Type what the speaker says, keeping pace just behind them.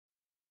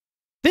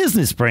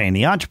Business Brain,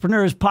 the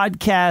Entrepreneurs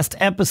Podcast,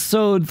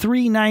 episode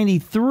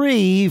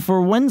 393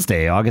 for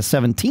Wednesday, August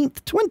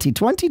 17th,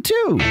 2022.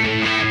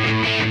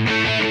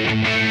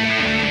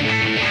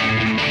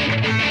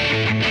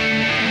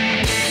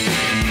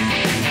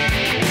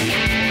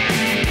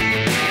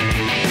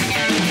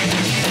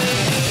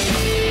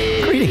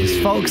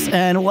 Greetings, folks,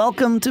 and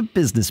welcome to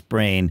Business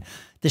Brain,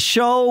 the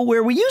show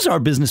where we use our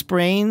business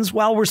brains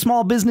while we're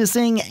small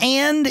businessing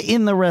and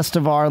in the rest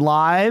of our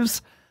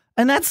lives.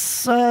 And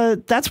that's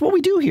what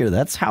we do here.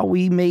 That's how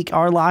we make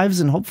our lives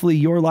and hopefully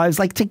your lives,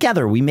 like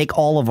together, we make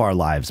all of our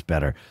lives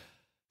better.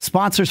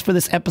 Sponsors for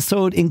this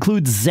episode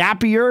include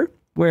Zapier,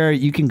 where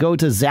you can go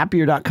to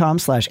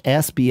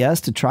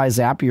zapier.com/SBS to try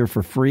Zapier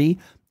for free,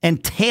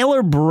 and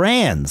Tailor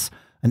Brands,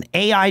 an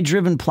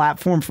AI-driven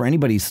platform for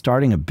anybody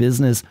starting a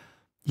business.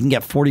 You can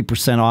get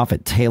 40% off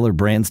at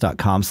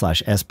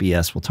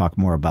tailorbrands.com/SBS. We'll talk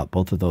more about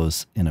both of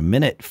those in a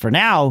minute. For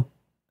now,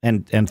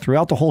 and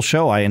throughout the whole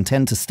show, I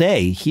intend to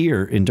stay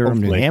here in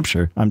Durham, New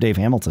Hampshire. I'm Dave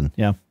Hamilton.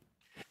 Yeah.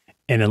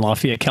 And in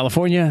Lafayette,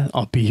 California,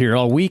 I'll be here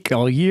all week,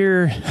 all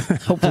year,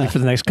 hopefully for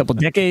the next couple of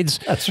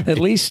decades. That's right. At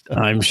least.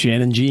 I'm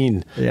Shannon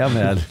Jean. Yeah,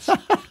 man.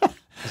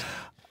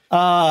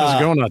 How's it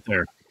going out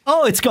there?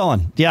 Oh, it's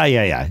going. Yeah.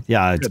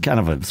 It's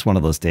kind of it's one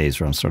of those days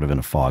where I'm sort of in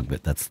a fog,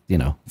 but that's,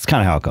 it's kind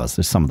of how it goes.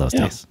 There's some of those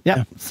days.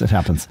 Yeah, it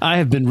happens. I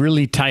have been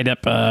really tied up.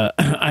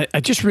 I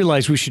just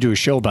realized we should do a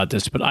show about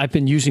this, but I've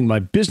been using my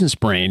business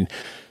brain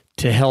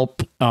to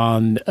help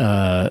on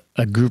a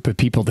group of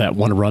people that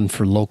want to run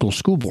for local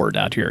school board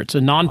out here. It's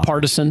a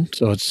nonpartisan,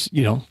 so it's,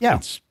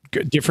 it's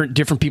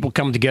different people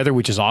coming together,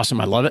 which is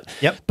awesome. I love it.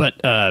 Yep.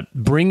 But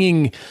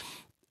bringing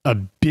a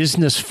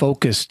business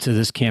focus to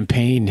this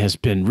campaign has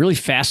been really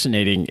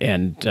fascinating,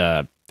 and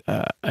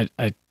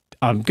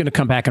I'm going to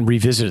come back and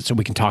revisit it so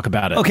we can talk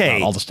about it. Okay.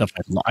 About all the stuff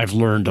I've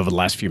learned over the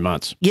last few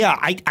months. Yeah,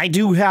 I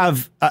do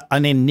have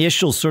an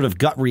initial sort of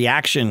gut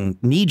reaction,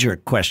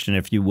 knee-jerk question,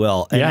 if you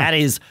will, and that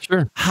is,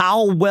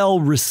 how well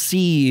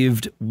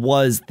received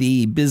was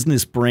the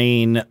Business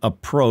Brain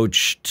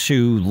approach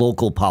to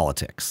local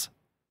politics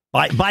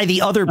by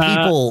the other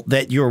people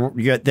that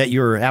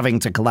you're having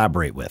to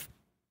collaborate with?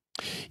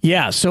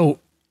 Yeah, so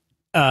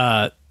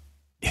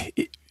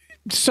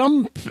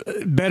some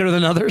better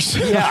than others.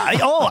 Yeah.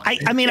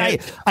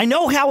 I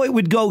know how it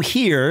would go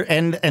here,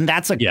 and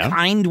that's a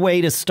kind way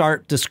to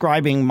start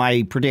describing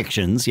my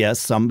predictions. Yes,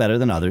 some better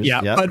than others.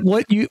 Yeah. But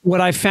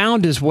what I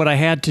found is what I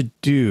had to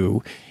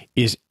do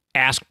is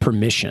ask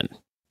permission.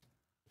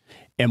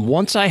 And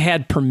once I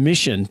had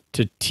permission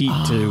to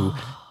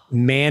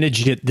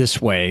manage it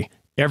this way,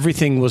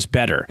 everything was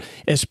better,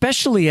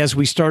 especially as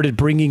we started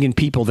bringing in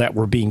people that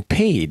were being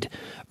paid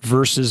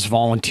versus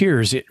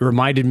volunteers. It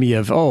reminded me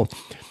of,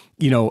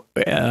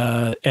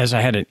 as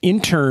I had an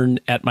intern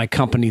at my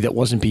company that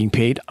wasn't being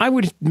paid, I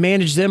would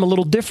manage them a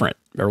little different,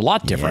 or a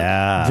lot different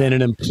than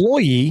an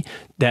employee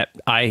that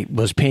I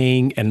was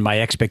paying, and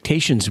my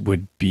expectations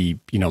would be,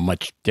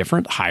 much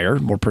different, higher,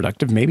 more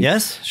productive, maybe.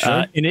 Yes,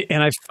 sure.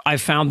 And I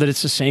found that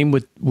it's the same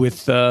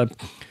with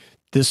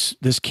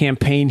this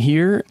campaign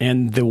here,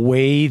 and the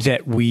way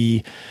that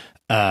we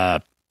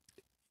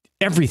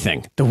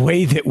everything, the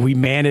way that we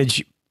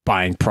manage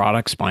buying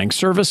products, buying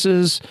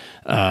services,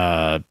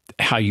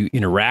 how you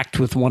interact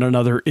with one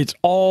another. It's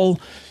all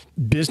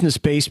business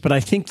based, but I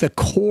think the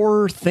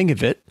core thing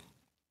of it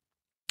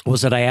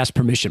was that I asked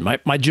permission.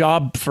 My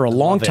job for a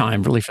long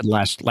time, really for the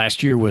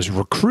last year, was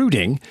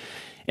recruiting.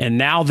 And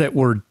now that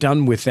we're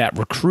done with that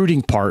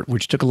recruiting part,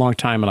 which took a long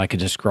time, and I could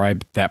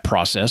describe that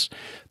process,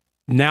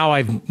 now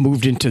I've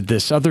moved into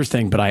this other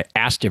thing, but I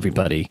asked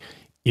everybody,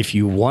 if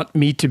you want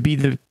me to be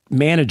the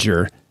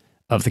manager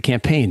of the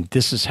campaign,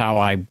 this is how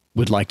I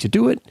would like to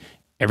do it.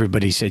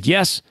 Everybody said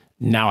yes.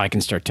 Now I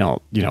can start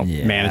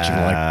managing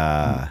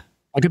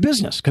like a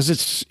business, because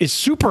it's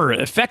super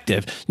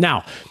effective.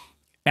 Now,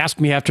 ask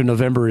me after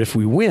November if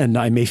we win.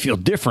 I may feel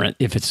different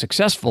if it's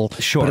successful.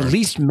 Sure. But at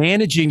least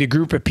managing a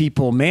group of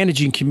people,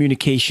 managing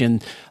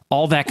communication,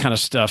 all that kind of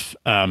stuff.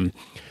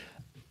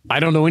 I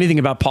don't know anything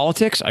about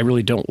politics. I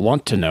really don't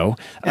want to know.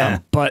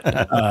 But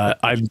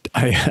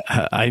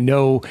I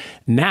know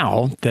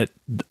now that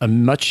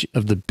much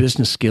of the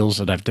business skills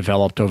that I've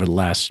developed over the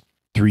last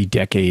 3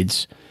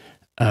 decades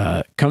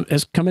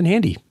has come in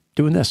handy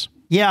doing this.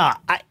 Yeah,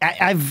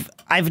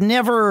 I've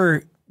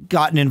never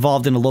gotten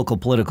involved in a local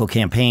political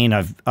campaign.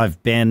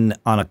 I've been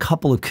on a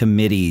couple of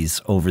committees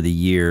over the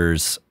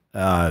years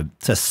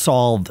to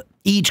solve,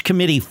 each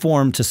committee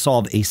formed to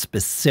solve a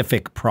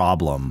specific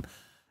problem.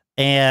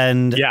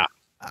 And,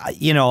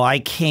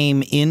 I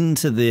came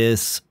into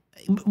this,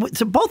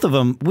 to both of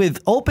them,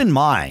 with open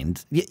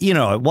mind.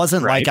 It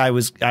wasn't like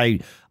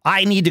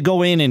I need to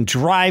go in and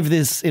drive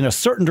this in a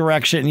certain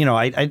direction.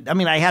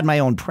 I had my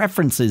own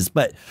preferences,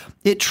 but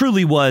it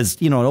truly was,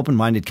 an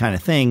open-minded kind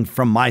of thing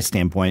from my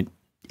standpoint.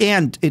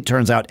 And it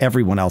turns out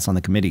everyone else on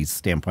the committee's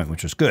standpoint,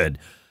 which was good.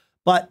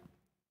 But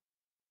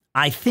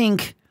I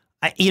think,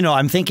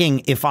 I'm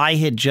thinking if I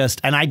had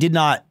and I did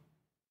not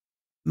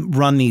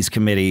run these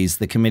committees.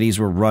 The committees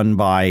were run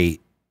by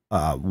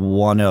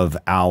one of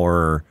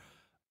our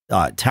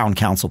town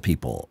council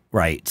people,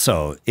 right?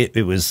 So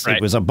it was Right.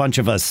 it was a bunch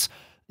of us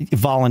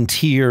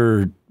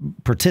volunteer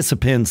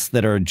participants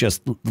that are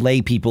just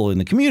lay people in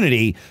the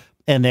community,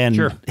 and then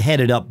Sure.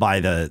 headed up by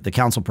the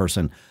council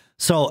person.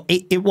 So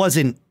it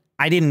wasn't.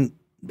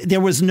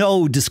 There was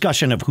no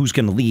discussion of who's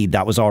going to lead.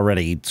 That was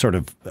already sort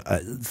of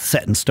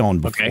set in stone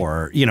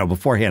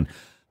beforehand.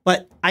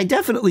 But I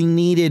definitely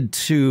needed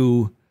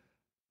to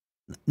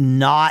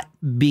not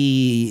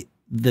be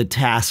the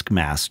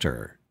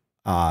taskmaster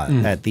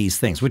at these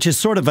things, which is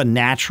sort of a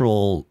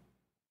natural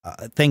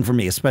thing for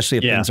me, especially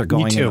if things are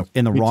going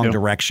in the wrong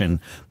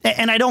direction.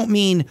 And I don't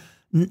mean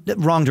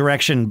wrong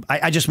direction.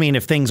 I just mean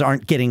if things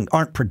aren't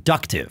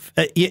productive.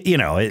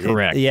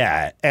 Correct.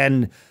 Yeah,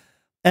 and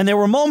there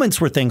were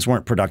moments where things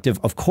weren't productive.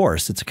 Of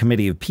course, it's a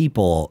committee of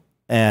people,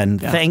 and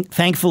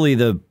thankfully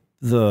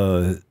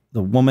the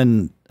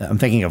woman, I'm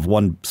thinking of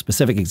one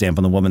specific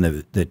example, the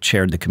woman that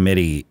chaired the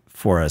committee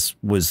for us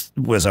was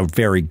a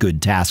very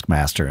good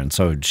taskmaster, and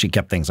so she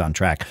kept things on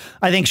track.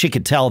 I think she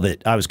could tell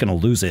that I was going to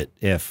lose it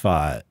if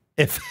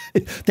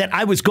that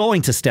I was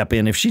going to step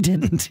in if she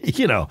didn't.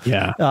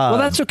 Yeah. Well,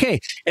 that's okay,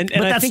 but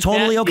that's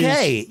totally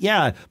okay.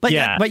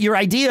 But your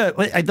idea,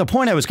 the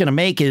point I was going to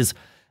make is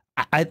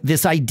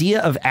this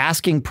idea of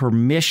asking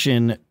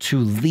permission to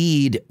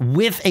lead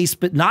with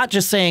not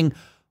just saying,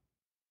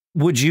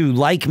 would you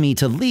like me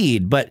to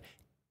lead, but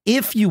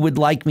if you would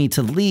like me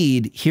to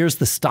lead, here's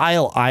the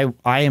style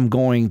I am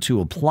going to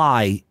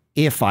apply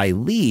if I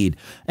lead,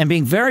 and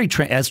being very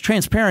as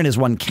transparent as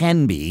one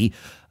can be.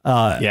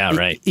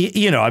 Right.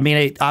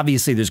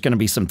 Obviously there's going to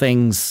be some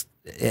things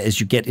as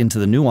you get into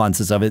the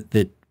nuances of it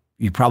that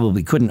you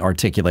probably couldn't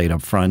articulate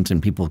up front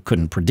and people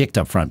couldn't predict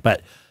up front.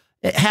 But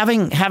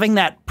having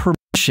that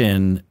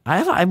permission,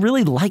 I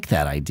really like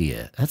that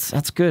idea.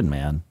 That's good,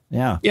 man.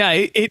 Yeah. Yeah.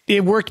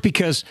 It worked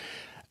because,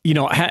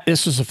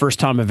 this was the first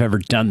time I've ever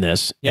done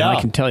this. Yeah. And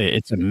I can tell you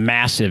it's a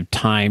massive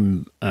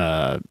time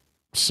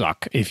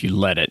suck if you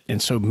let it.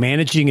 And so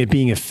managing it,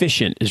 being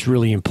efficient is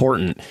really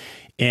important.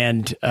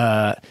 And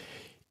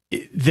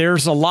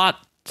there's a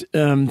lot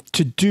to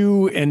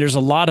do, and there's a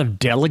lot of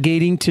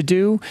delegating to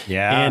do.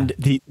 Yeah. And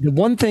the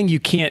one thing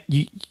you can't,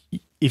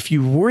 if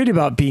you're worried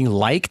about being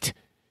liked,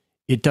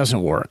 it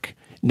doesn't work.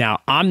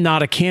 Now, I'm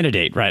not a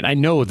candidate, right? I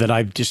know that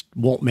I just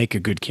won't make a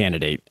good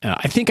candidate.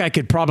 I think I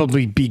could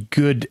probably be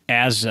good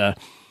as a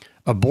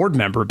board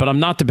member, but I'm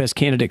not the best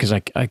candidate because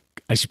I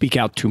speak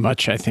out too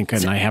much, I think,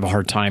 and I have a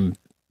hard time.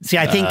 See,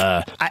 I think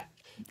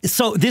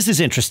so. This is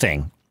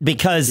interesting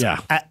because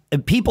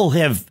people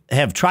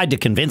have tried to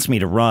convince me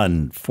to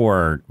run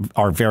for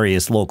our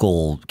various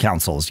local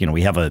councils.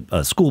 We have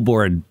a school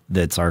board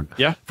that's for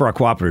our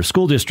cooperative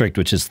school district,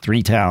 which is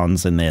 3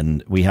 towns, and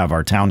then we have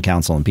our town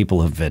council. And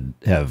people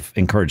have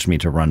encouraged me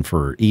to run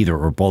for either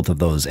or both of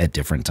those at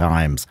different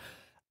times.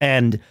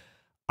 And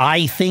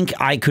I think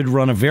I could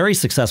run a very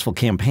successful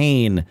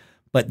campaign,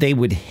 but they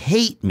would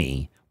hate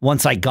me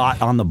once I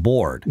got on the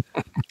board.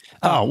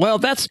 Oh, well,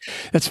 that's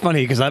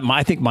funny because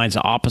I think mine's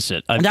the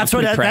opposite. That's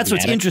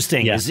what's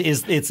interesting. Yeah. Is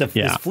it's a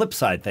this flip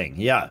side thing.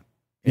 Yeah,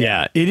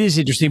 it is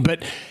interesting.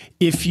 But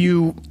if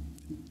you,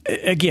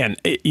 again,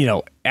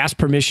 ask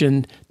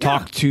permission,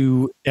 talk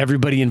to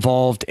everybody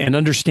involved, and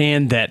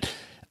understand that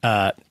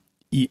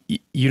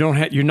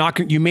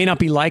you may not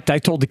be liked. I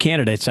told the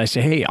candidates, I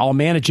say, hey, I'll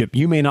manage it.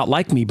 You may not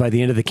like me by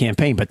the end of the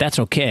campaign, but that's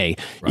okay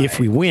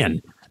if we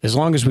win. As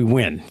long as we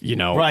win, you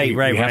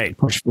have to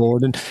push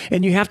forward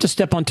and you have to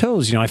step on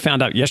toes. I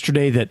found out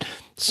yesterday that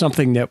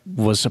something that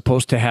was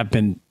supposed to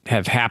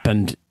have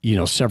happened,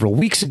 several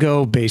weeks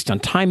ago based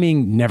on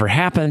timing never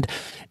happened.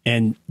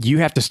 And you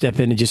have to step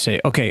in and just say,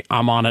 okay,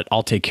 I'm on it.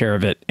 I'll take care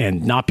of it,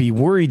 and not be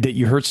worried that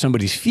you hurt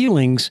somebody's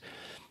feelings,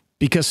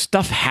 because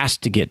stuff has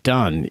to get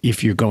done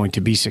if you're going to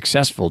be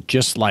successful,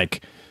 just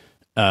like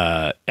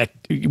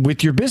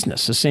with your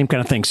business, the same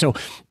kind of thing. So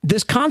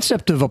this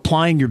concept of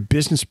applying your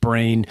business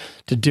brain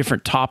to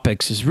different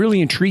topics is really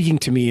intriguing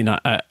to me, and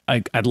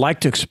I'd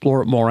like to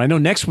explore it more. I know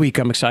next week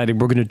I'm excited.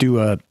 We're going to do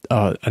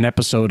an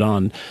episode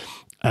on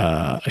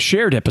a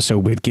shared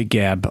episode with Gig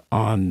Gab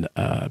on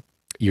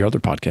your other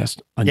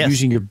podcast on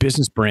using your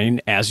business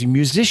brain as a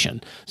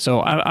musician.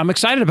 So I'm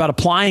excited about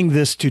applying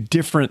this to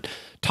different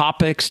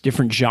topics,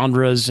 different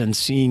genres, and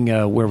seeing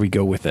where we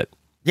go with it.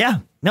 Yeah,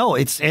 no,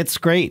 it's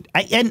great.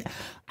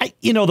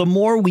 The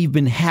more we've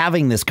been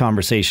having this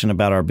conversation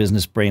about our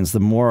business brains,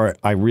 the more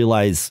I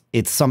realize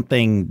it's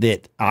something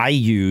that I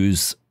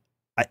use.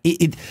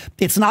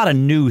 It's not a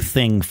new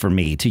thing for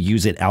me to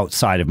use it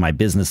outside of my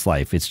business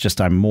life. It's just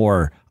I'm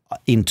more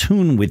in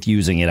tune with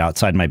using it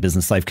outside my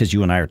business life because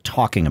you and I are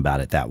talking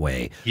about it that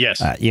way.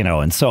 Yes.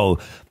 And so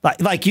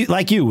like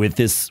you with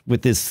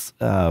this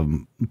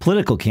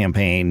political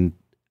campaign,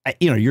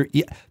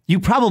 you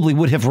probably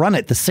would have run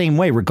it the same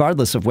way,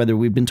 regardless of whether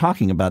we've been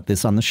talking about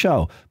this on the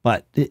show.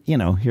 But here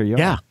you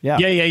are.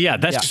 Yeah.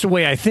 That's just the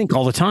way I think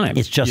all the time.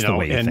 It's just the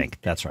way you think.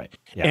 That's right.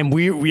 Yeah. And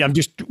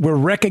we're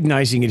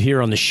recognizing it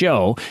here on the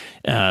show.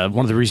 One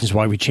of the reasons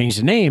why we changed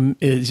the name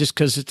is just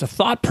because it's a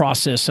thought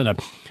process and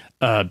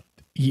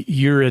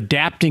you're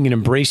adapting and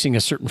embracing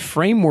a certain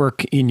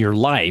framework in your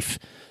life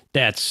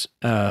that's,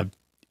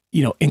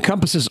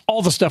 encompasses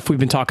all the stuff we've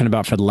been talking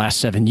about for the last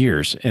 7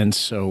 years. And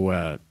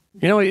so,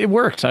 it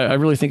works. I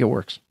really think it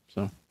works.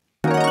 So,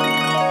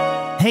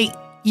 hey,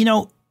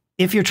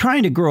 if you're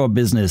trying to grow a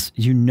business,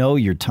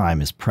 your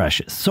time is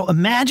precious. So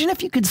imagine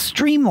if you could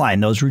streamline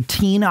those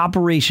routine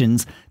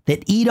operations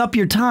that eat up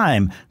your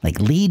time, like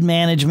lead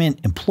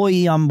management,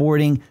 employee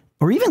onboarding,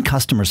 or even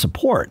customer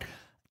support.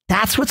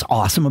 That's what's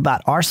awesome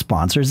about our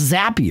sponsor,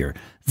 Zapier.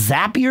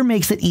 Zapier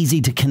makes it easy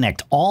to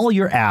connect all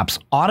your apps,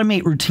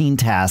 automate routine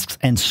tasks,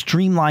 and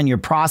streamline your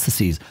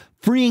processes,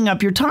 freeing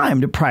up your time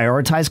to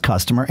prioritize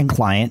customer and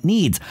client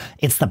needs.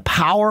 It's the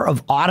power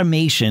of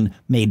automation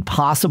made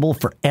possible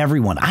for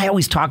everyone. I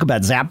always talk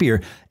about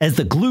Zapier as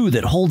the glue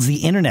that holds the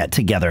internet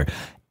together.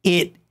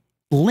 It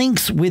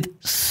links with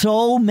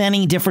so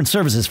many different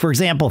services. For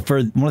example,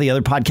 for one of the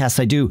other podcasts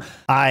I do,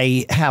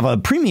 I have a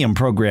premium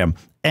program,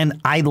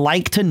 and I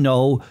like to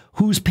know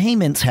whose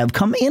payments have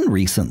come in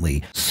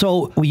recently.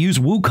 So we use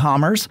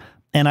WooCommerce,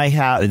 and I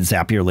have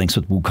Zapier links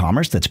with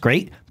WooCommerce. That's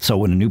great. So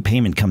when a new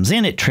payment comes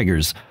in, it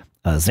triggers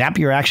a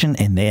Zapier action,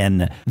 and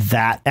then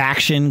that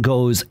action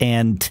goes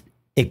and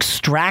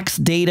extracts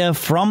data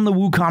from the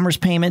WooCommerce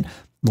payment,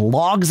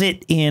 logs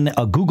it in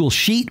a Google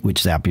Sheet,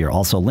 which Zapier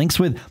also links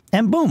with,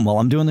 and boom, while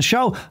I'm doing the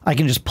show, I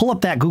can just pull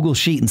up that Google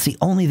Sheet and see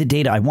only the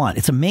data I want.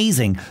 It's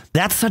amazing.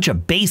 That's such a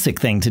basic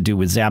thing to do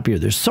with Zapier.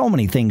 There's so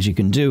many things you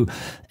can do,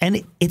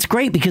 and it's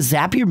great because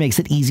Zapier makes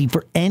it easy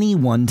for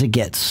anyone to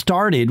get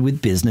started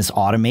with business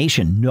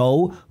automation.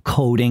 No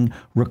coding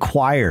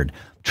required.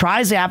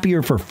 Try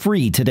Zapier for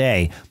free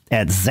today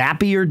at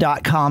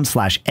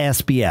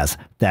Zapier.com/SBS.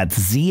 That's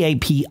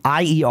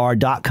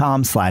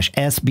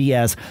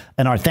Zapier.com/SBS.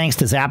 And our thanks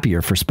to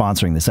Zapier for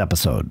sponsoring this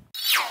episode.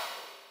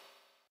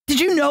 Did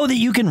you know that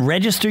you can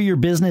register your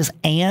business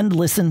and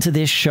listen to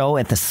this show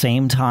at the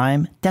same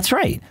time? That's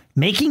right.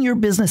 Making your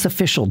business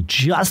official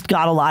just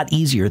got a lot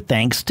easier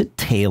thanks to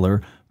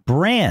Taylor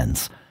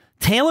Brands.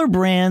 Taylor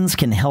Brands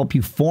can help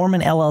you form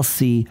an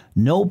LLC,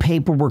 no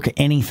paperwork or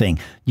anything.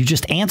 You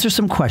just answer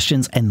some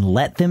questions and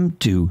let them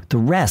do the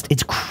rest.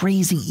 It's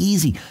crazy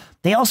easy.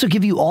 They also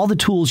give you all the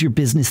tools your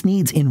business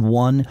needs in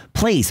one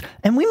place.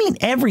 And we mean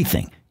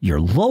everything. Your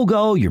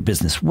logo, your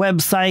business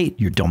website,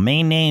 your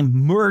domain name,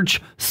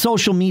 merch,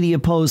 social media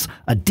posts,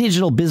 a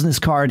digital business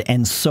card,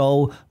 and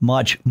so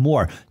much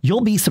more.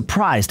 You'll be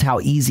surprised how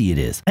easy it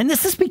is. And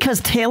this is because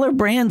Taylor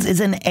Brands is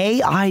an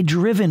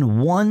AI-driven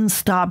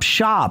one-stop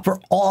shop for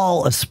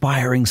all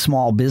aspiring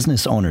small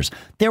business owners.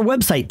 Their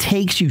website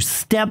takes you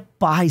step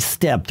by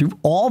step through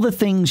all the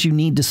things you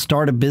need to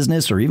start a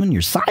business or even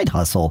your side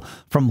hustle,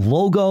 from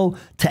logo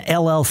to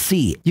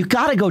LLC. You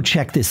got to go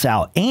check this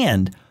out.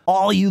 And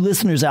all you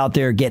listeners out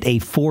there get a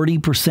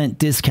 40%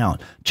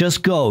 discount.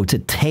 Just go to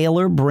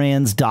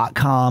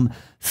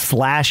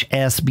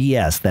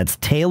taylorbrands.com/SBS. That's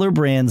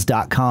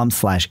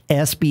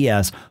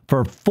taylorbrands.com/SBS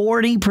for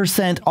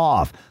 40%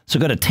 off. So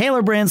go to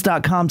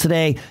taylorbrands.com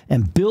today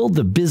and build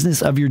the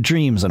business of your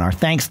dreams. And our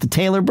thanks to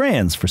Taylor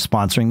Brands for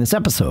sponsoring this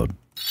episode.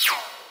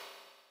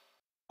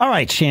 All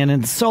right,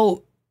 Shannon.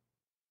 So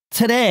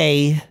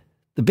today,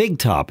 the big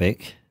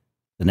topic,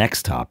 the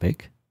next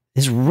topic,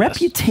 is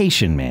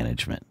reputation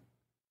management.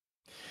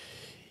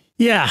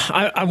 Yeah,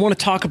 I want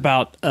to talk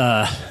about,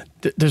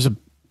 there's a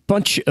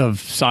bunch of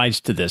sides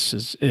to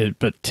this,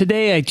 but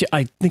today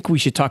I think we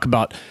should talk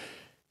about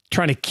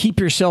trying to keep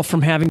yourself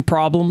from having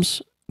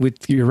problems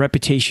with your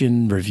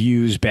reputation,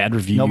 reviews, bad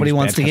reviews. Nobody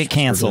wants to get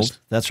canceled. Service.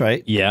 That's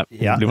right. Yeah.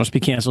 Nobody wants to be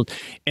canceled.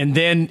 And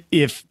then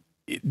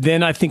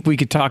then I think we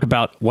could talk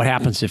about what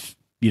happens if,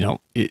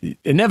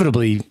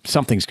 inevitably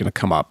something's going to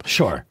come up.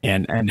 Sure.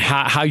 And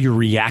how you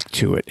react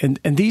to it. And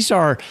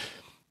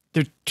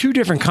they're two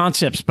different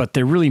concepts, but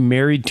they're really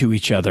married to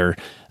each other.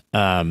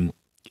 And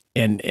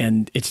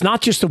it's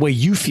not just the way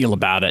you feel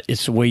about it.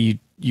 It's the way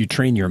you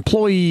train your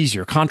employees,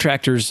 your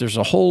contractors. There's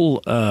a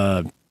whole,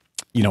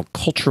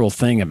 cultural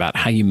thing about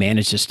how you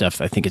manage this stuff.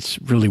 I think it's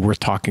really worth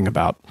talking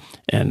about,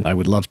 and I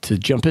would love to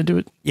jump into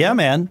it. Yeah,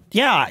 man.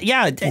 Yeah.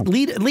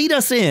 Lead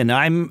us in.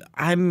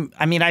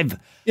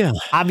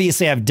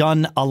 Obviously I've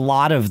done a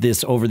lot of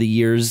this over the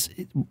years,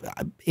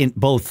 in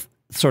both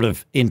sort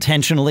of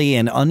intentionally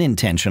and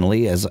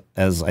unintentionally, as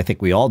I think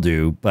we all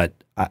do. But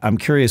I'm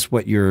curious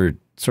what your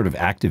sort of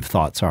active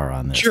thoughts are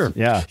on this. Sure.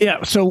 Yeah.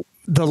 So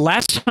the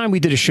last time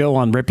we did a show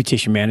on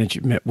reputation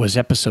management was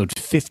episode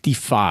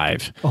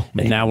 55. Oh,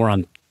 man. And now we're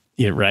on,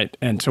 right.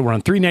 And so we're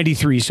on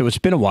 393. So it's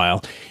been a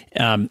while.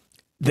 And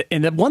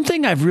the one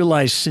thing I've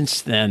realized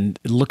since then,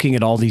 looking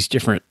at all these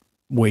different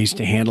ways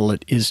to handle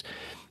it, is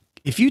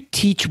if you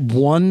teach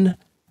one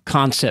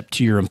concept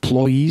to your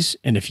employees,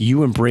 and if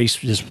you embrace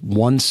just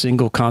one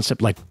single concept,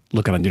 like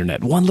looking on the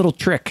internet, one little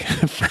trick,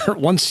 for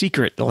one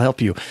secret, they'll help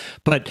you.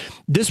 But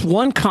this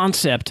one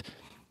concept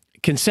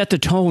can set the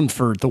tone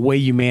for the way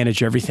you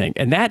manage everything.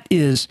 And that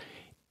is,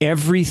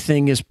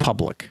 everything is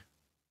public.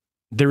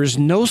 There is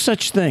no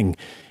such thing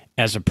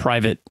as a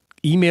private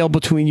email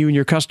between you and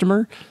your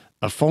customer,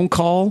 a phone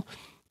call,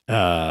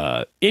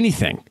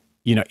 anything.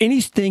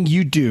 anything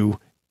you do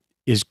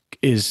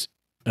is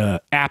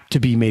apt to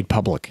be made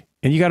public.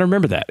 And you got to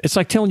remember that. It's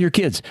like telling your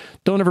kids,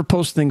 don't ever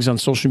post things on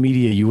social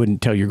media you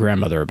wouldn't tell your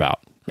grandmother about.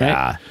 Right?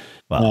 Yeah.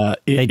 Well,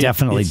 they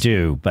definitely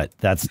do, but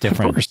that's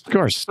different. Of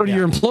course. So do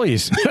your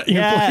employees.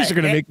 Your employees are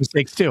going to make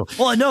mistakes too.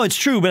 Well, no, it's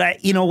true. But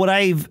what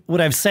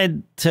I've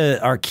said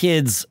to our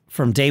kids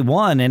from day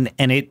one,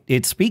 and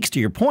it speaks to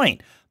your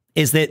point,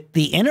 is that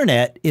the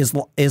internet is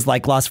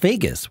like Las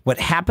Vegas. What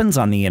happens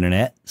on the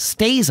internet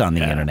stays on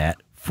the internet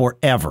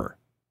forever.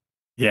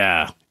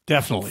 Yeah.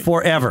 Definitely.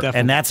 Forever. Definitely.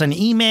 And that's an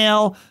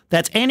email.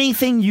 That's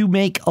anything you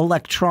make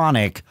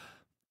electronic.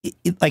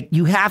 Like,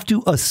 you have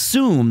to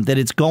assume that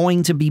it's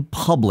going to be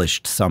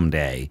published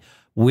someday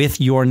with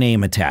your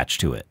name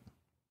attached to it.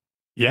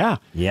 Yeah.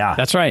 Yeah.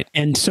 That's right.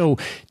 And so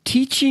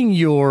teaching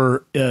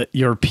your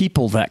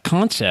people that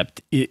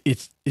concept,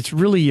 it's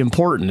really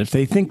important. If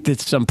they think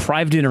that some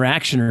private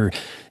interaction, or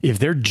if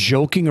they're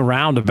joking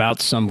around about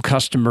some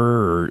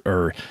customer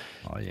or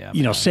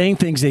saying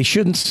things they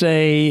shouldn't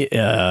say,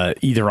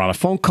 either on a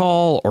phone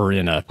call or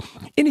in a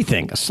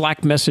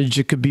Slack message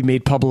that could be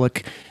made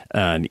public,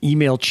 an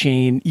email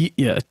chain,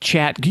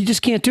 chat, you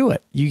just can't do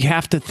it. You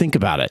have to think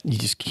about it. You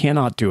just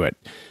cannot do it.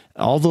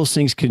 All those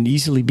things can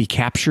easily be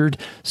captured.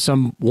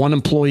 One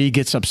employee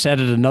gets upset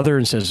at another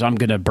and says, I'm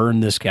going to burn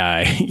this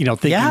guy,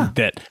 thinking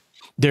that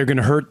they're going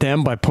to hurt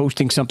them by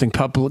posting something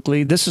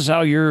publicly. This is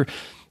how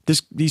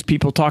these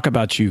people talk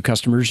about you,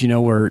 customers,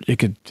 where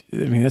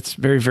that's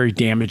very, very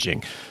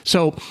damaging.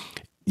 So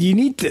you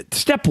need to,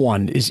 step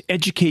one is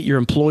educate your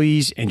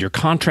employees and your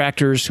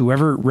contractors,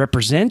 whoever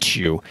represents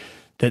you,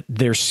 that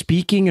they're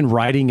speaking and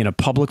writing in a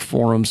public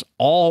forums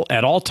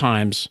at all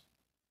times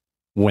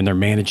when they're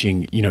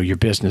managing, your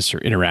business or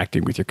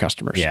interacting with your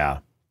customers. Yeah.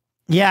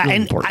 Yeah. Really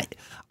and important.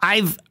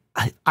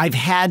 I've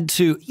had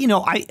to,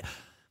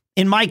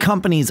 in my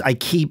companies, I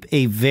keep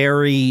a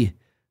very,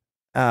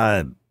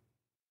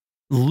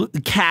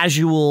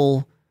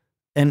 casual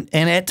and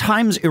at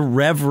times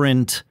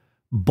irreverent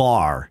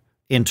bar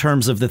in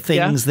terms of the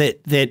things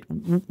that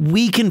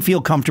we can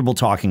feel comfortable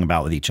talking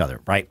about with each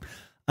other, right?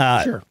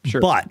 Sure.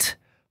 But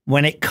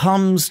when it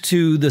comes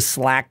to the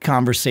Slack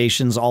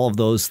conversations, all of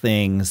those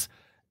things,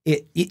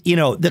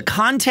 the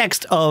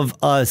context of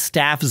a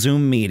staff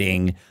Zoom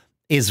meeting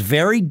is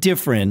very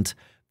different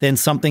than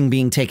something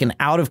being taken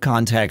out of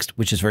context,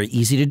 which is very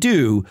easy to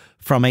do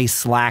from a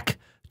Slack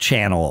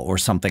channel or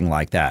something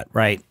like that,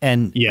 right?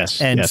 And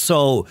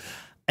so,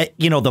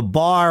 the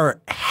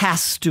bar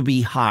has to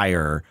be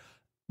higher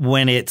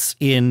when it's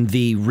in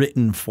the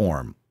written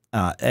form,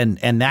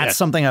 and that's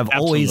something I've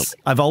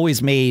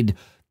always made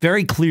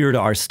very clear to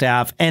our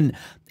staff. And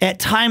at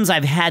times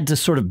I've had to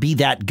sort of be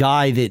that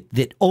guy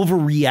that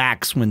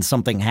overreacts when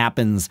something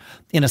happens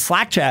in a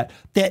Slack chat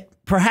that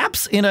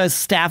perhaps in a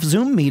staff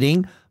Zoom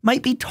meeting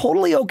might be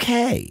totally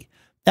okay.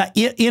 And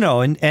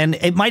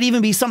it might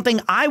even be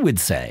something I would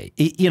say,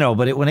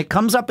 but when it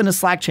comes up in a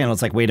Slack channel,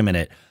 it's like, wait a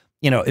minute,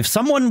 if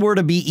someone were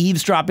to be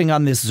eavesdropping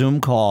on this Zoom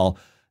call,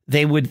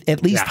 they would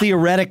at least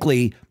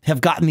theoretically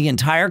have gotten the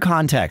entire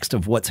context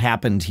of what's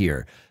happened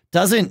here.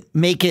 Doesn't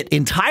make it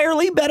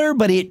entirely better,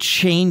 but it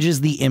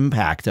changes the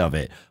impact of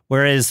it.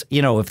 Whereas,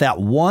 if that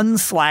one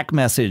Slack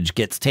message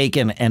gets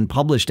taken and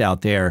published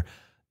out there,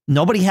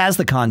 nobody has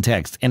the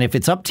context. And if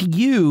it's up to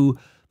you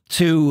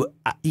to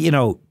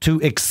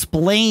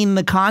explain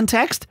the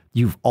context,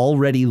 you've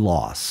already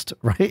lost,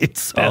 right?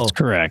 So, that's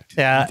correct.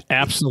 Yeah,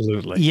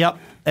 absolutely. Yep.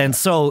 And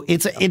so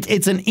it's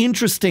an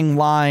interesting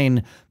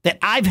line that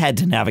I've had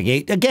to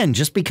navigate, again,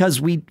 just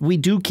because we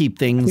do keep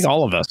things,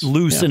 all of us,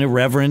 loose and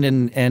irreverent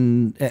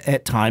and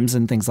at times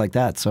and things like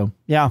that. So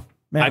yeah.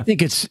 I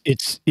think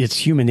it's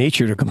human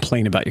nature to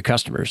complain about your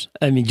customers.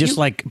 I mean,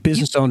 like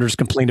business owners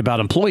complain about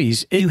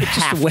employees. It's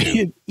just the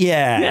way.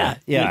 Yeah.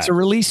 It's a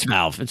release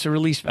valve. It's a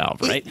release valve,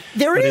 right?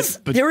 There is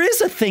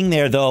a thing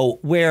there though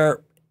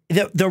where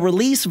the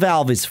release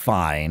valve is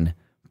fine,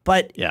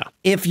 but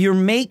if you're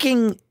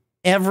making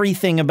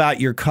everything about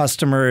your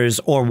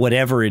customers or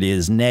whatever it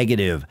is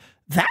negative,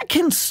 that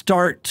can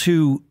start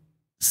to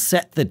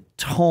set the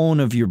tone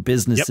of your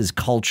business's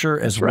culture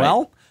as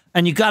well.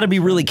 And you got to be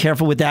really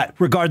careful with that,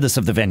 regardless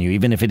of the venue,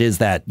 even if it is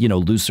that,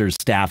 looser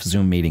staff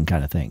Zoom meeting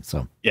kind of thing.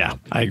 So, yeah,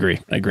 I agree.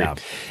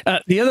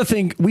 The other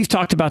thing, we've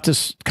talked about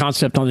this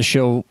concept on the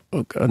show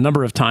a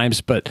number of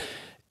times, but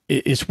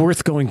it's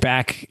worth going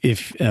back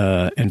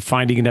and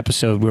finding an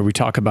episode where we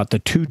talk about the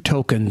 2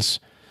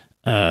 tokens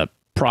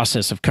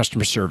process of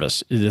customer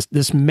service.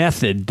 This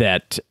method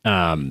that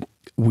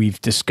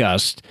we've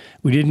discussed,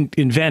 we didn't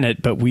invent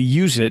it, but we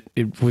use it.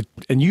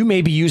 And you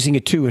may be using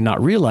it too and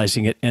not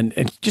realizing it. And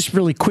just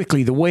really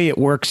quickly, the way it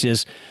works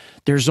is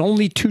there's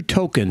only 2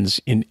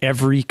 tokens in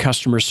every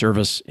customer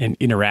service and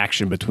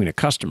interaction between a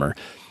customer.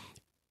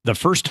 The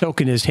first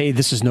token is, hey,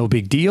 this is no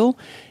big deal.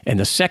 And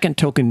the second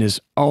token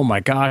is, oh my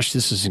gosh,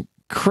 this is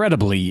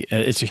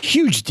it's a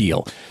huge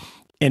deal.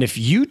 And if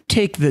you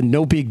take the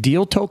no big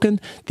deal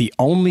token, the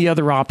only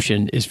other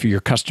option is for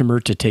your customer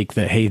to take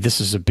the, hey, this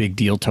is a big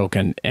deal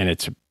token, and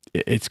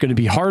it's going to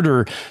be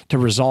harder to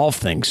resolve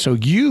things. So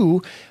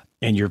you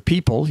and your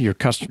people, your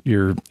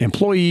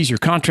employees, your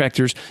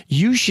contractors,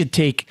 you should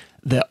take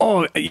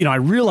I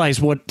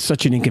realize what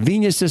such an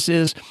inconvenience this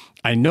is.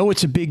 I know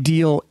it's a big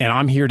deal, and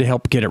I'm here to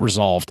help get it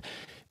resolved.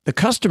 The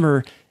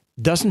customer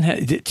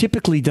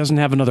typically doesn't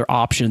have another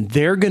option.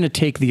 They're going to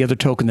take the other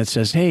token that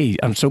says, hey,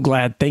 I'm so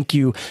glad, thank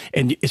you.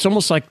 And it's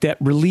almost like that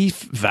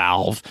relief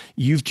valve.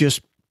 You've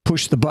just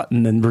pushed the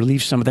button and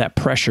relieve some of that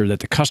pressure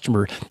that the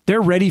customer,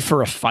 they're ready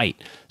for a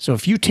fight. So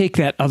if you take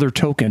that other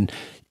token,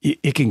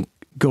 it can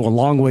go a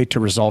long way to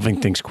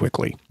resolving things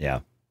quickly.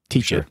 Yeah.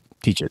 Teach it.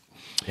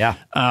 Yeah.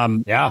 A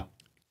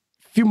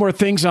few more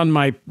things on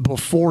my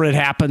before it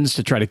happens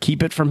to try to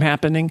keep it from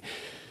happening.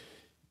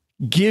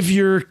 Give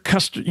your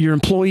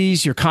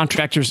employees, your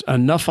contractors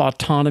enough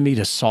autonomy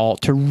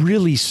to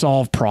really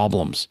solve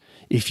problems.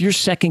 If you're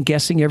second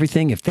guessing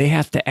everything, if they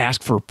have to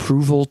ask for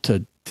approval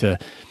to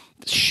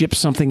ship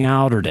something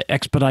out or to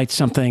expedite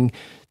something,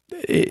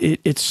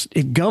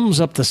 it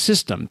gums up the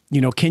system.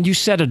 Can you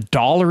set a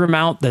dollar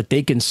amount that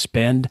they can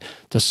spend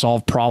to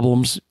solve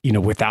problems,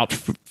 without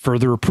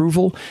further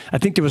approval? I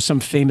think there was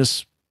some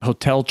famous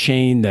hotel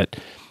chain that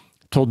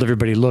told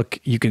everybody, look,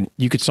 you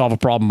could solve a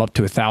problem up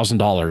to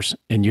 $1,000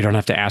 and you don't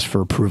have to ask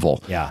for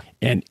approval. Yeah.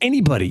 And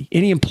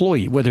any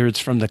employee, whether it's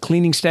from the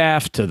cleaning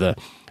staff to the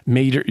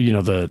maid,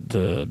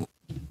 the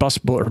bus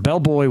boy or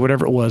bellboy,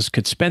 whatever it was,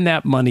 could spend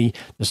that money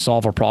to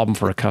solve a problem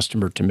for a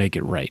customer to make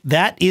it right.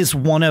 That is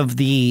one of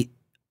the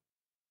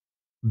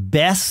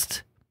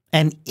best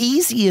and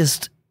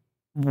easiest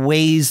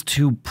ways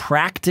to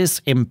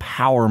practice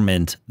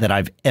empowerment that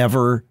I've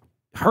ever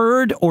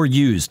heard or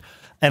used.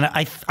 And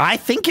I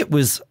think it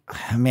was,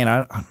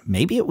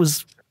 maybe it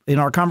was in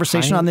our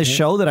conversation on this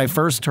show that I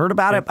first heard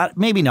about it, but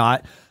maybe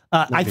not.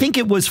 I think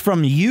it was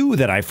from you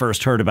that I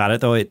first heard about it,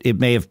 though it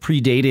may have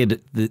predated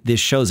this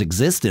show's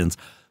existence.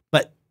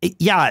 But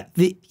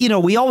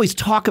we always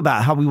talk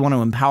about how we want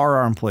to empower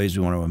our employees,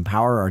 we want to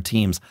empower our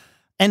teams,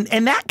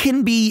 and that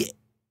can be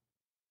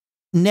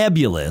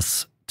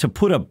nebulous to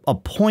put a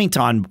point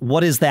on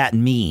what does that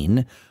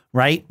mean,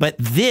 right? But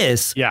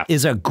this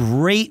is a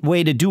great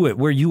way to do it,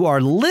 where you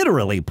are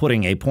literally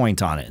putting a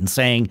point on it and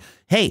saying,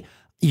 hey,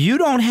 you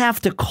don't have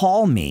to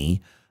call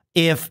me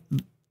if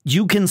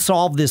you can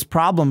solve this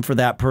problem for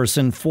that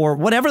person for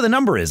whatever the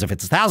number is. If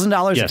it's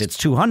 $1,000, if it's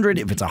 $200,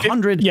 if it's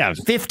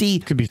 $100, 50,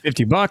 could be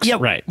 $50. Yeah,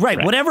 right.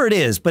 Whatever it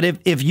is. But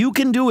if you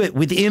can do it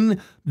within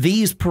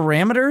these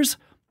parameters,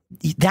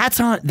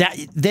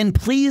 then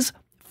please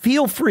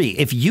feel free.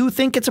 If you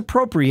think it's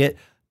appropriate,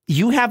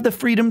 you have the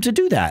freedom to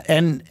do that,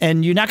 and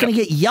you're not going to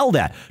get yelled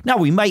at.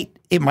 Now, it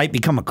might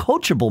become a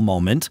coachable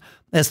moment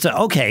as to,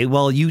 okay,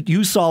 well,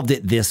 you solved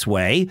it this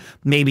way.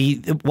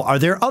 Maybe are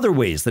there other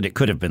ways that it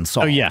could have been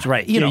solved? Oh, yeah.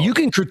 Right. You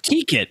can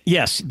critique it.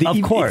 Yes.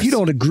 Of course. If you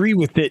don't agree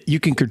with it, you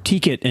can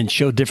critique it and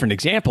show different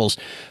examples,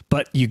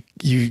 but you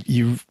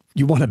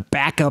want to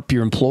back up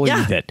your employee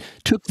that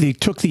took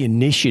the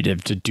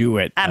initiative to do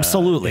it.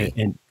 Absolutely.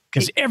 And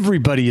because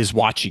everybody is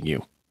watching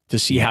you to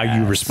see how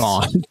you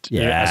respond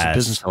as a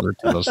business owner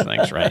to those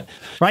things, right?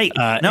 Right.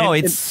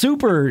 It's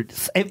super.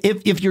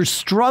 If you're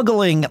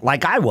struggling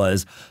like I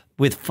was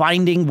with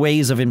finding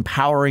ways of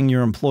empowering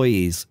your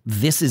employees,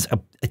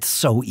 it's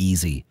so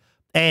easy.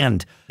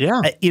 And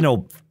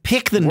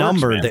pick the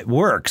number that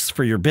works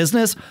for your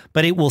business,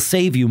 but it will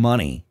save you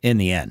money in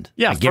the end.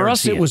 Yeah, for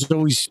us it was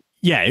always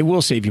it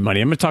will save you money.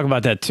 I'm going to talk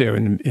about that too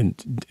in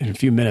a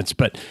few minutes,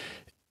 but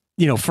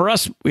for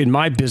us in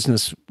my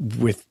business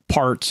with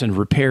parts and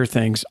repair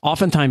things,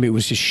 oftentimes it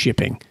was just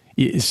shipping.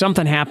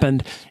 Something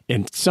happened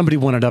and somebody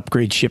wanted to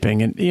upgrade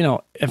shipping. And,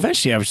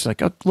 eventually I was just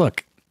like, oh,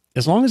 look,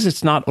 as long as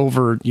it's not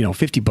over,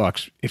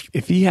 $50,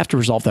 if you have to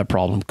resolve that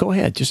problem, go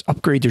ahead, just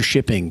upgrade your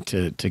shipping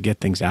to get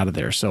things out of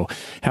there. So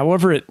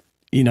however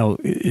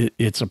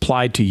it's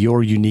applied to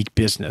your unique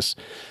business,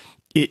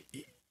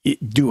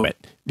 do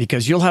it,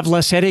 because you'll have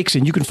less headaches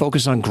and you can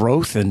focus on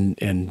growth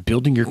and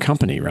building your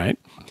company, right?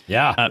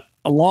 Yeah.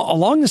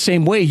 Along the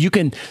same way, you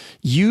can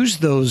use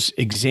those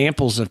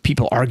examples of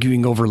people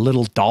arguing over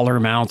little dollar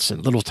amounts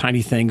and little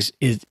tiny things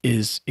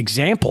is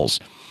examples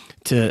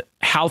to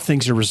how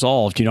things are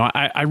resolved.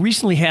 I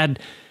recently had,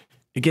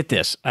 get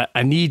this,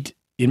 I need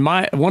in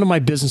one of my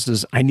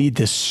businesses, I need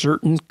this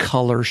certain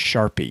color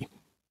Sharpie.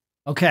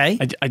 Okay.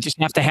 I just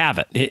have to have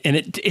it. And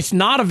it's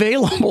not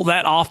available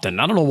that often.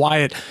 I don't know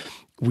why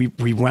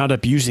we wound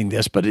up using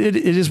this, but it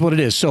is what it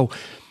is. So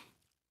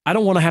I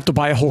don't want to have to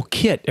buy a whole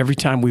kit every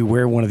time we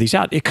wear one of these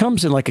out. It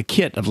comes in like a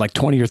kit of like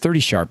 20 or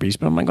 30 Sharpies,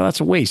 but I'm like, oh, that's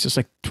a waste. It's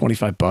like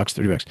 $25,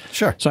 $30.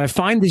 Sure. So I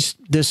find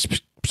this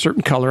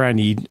certain color I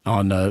need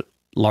on a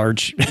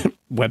large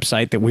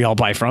website that we all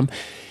buy from.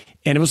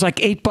 And it was like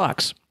 $8.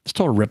 It's a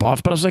total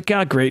ripoff, but I was like,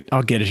 yeah, great.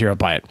 I'll get it here. I'll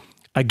buy it.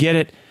 I get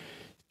it,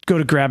 go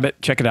to grab it,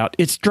 check it out.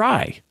 It's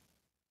dry.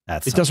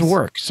 It doesn't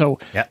work. So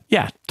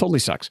yeah, totally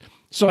sucks.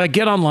 So I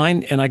get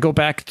online and I go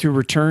back to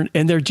return,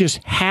 and they're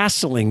just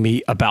hassling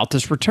me about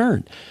this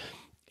return.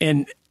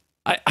 And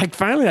I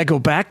finally go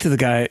back to the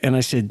guy and I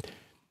said,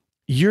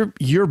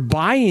 "You're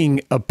buying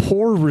a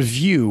poor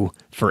review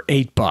for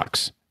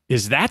 $8.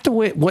 Is that the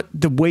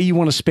way you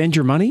want to spend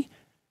your money?"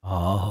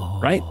 Oh,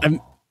 right?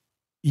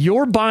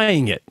 You're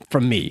buying it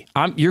from me.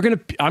 I'm gonna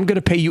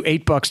pay you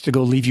 $8 to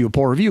go leave you a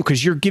poor review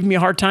because you're giving me a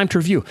hard time to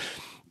review.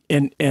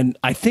 And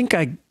I think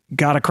I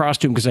got across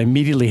to him because I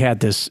immediately had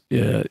this,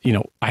 I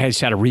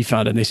just had a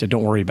refund and they said,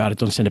 don't worry about it.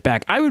 Don't send it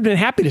back. I would have been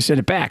happy to send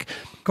it back.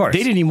 of course.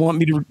 They didn't even want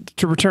me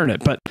to return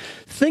it. But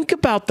think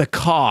about the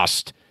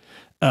cost.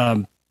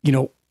 What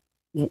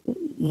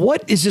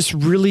is this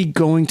really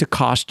going to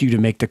cost you to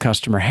make the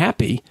customer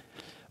happy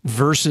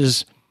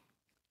versus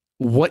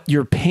what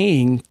you're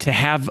paying to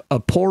have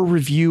a poor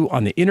review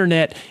on the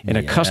internet and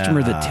a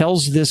customer that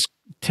tells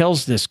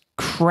this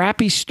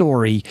crappy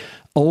story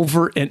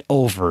over and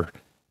over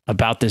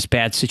about this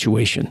bad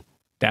situation.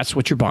 That's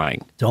what you're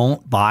buying.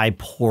 Don't buy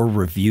poor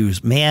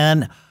reviews,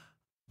 man.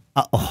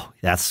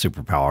 That's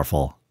super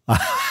powerful. The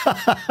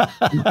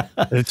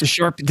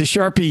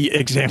Sharpie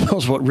example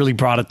is what really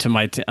brought it to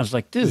my I was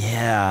like, dude,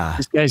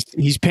 this guy's,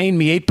 he's paying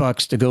me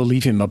 $8 to go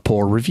leave him a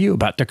poor review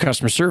about their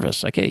customer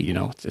service. Like, hey,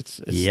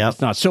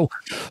 it's not so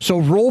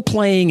role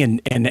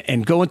playing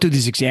and going through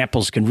these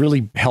examples can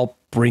really help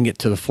bring it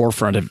to the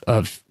forefront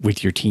of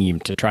with your team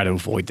to try to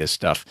avoid this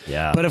stuff.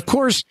 Yeah. But of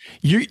course,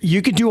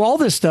 you could do all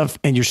this stuff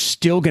and you're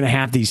still going to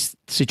have these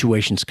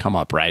situations come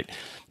up, right?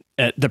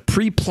 The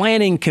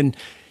pre-planning can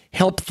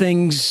help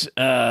things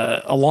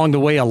along the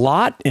way a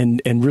lot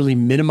and really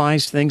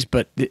minimize things,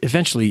 but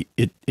eventually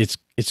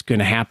it's going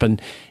to happen.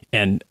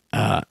 And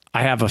I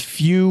have a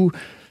few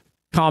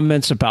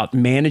comments about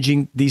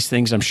managing these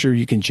things. I'm sure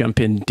you can jump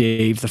in,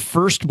 Dave. The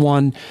first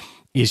one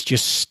is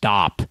just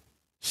stop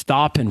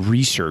and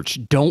research.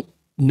 No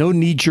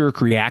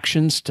knee-jerk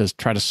reactions to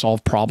try to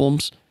solve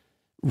problems.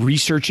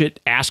 Research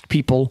it, ask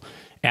people,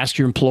 ask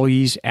your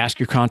employees, ask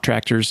your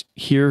contractors,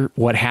 hear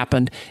what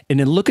happened, and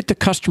then look at the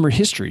customer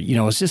history.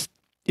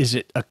 Is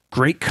it a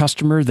great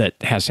customer that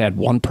has had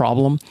one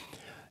problem,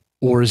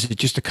 or is it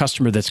just a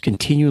customer that's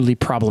continually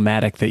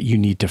problematic that you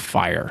need to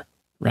fire,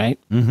 right?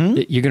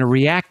 Mm-hmm. You're going to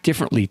react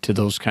differently to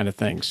those kind of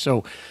things.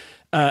 So,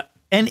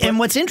 and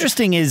what's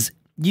interesting is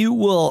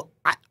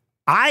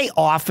I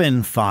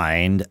often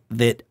find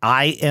that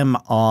I am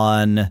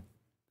on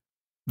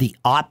the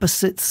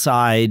opposite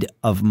side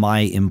of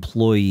my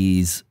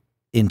employees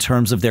in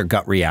terms of their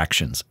gut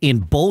reactions in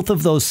both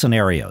of those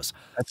scenarios.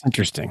 That's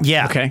interesting.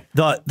 Yeah. Okay.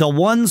 The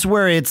ones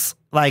where it's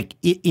like,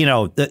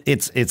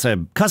 it's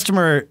a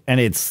customer and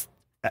it's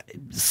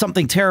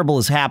something terrible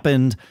has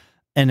happened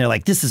and they're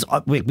like,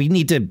 we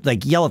need to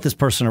like yell at this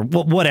person or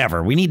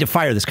whatever. We need to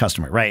fire this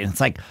customer. Right. And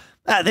it's like,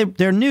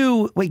 they're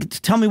new. Wait,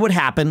 tell me what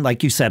happened.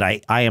 Like you said,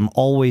 I am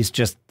always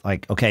just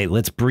like, okay,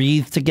 let's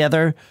breathe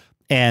together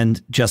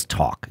and just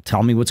talk.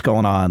 Tell me what's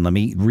going on. Let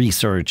me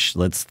research.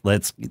 Let's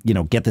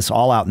get this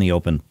all out in the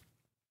open.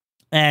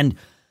 And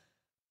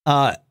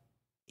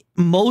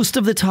most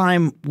of the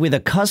time with a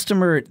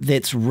customer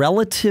that's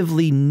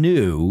relatively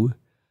new,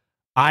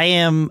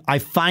 I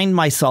find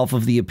myself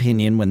of the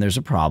opinion when there's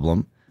a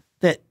problem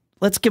that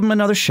let's give them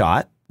another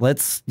shot.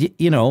 Let's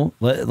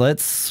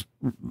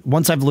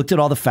once I've looked at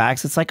all the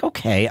facts, it's like,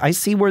 okay, I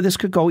see where this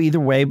could go either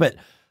way, but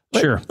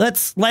sure.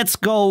 Let's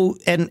go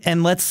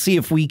and let's see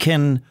if we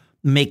can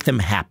make them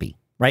happy.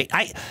 Right.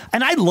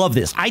 I love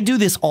this. I do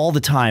this all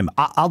the time.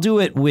 I'll do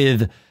it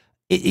with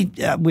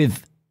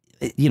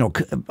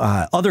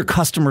other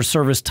customer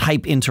service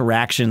type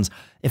interactions.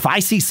 If I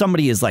see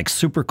somebody is like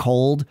super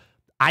cold,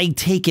 I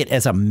take it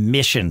as a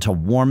mission to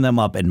warm them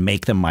up and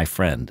make them my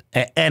friend.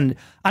 And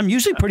I'm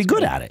usually pretty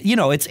good at it.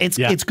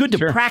 It's good to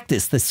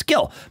practice the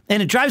skill.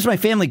 And it drives my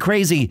family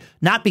crazy,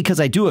 not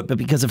because I do it, but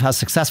because of how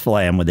successful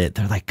I am with it.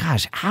 They're like,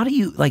 gosh, how do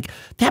you, like,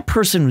 that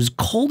person was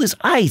cold as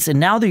ice and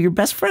now they're your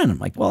best friend. I'm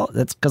like, well,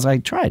 that's because I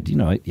tried.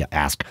 You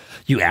ask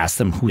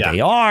them who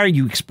they are,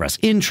 you express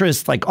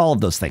interest, like all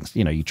of those things.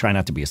 You try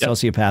not to be a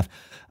sociopath.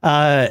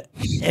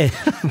 It'd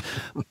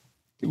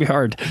be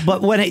hard.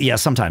 But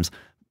sometimes.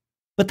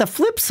 But the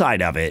flip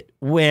side of it,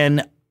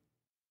 when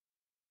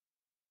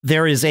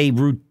there is a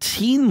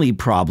routinely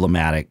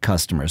problematic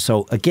customer,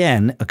 so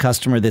again, a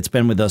customer that's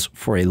been with us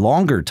for a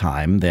longer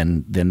time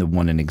than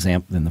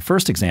the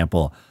first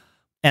example,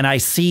 and I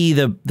see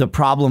the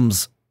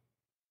problems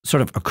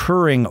sort of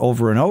occurring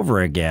over and over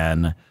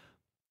again,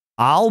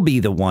 I'll be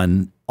the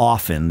one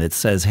often that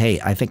says, hey,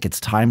 I think it's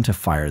time to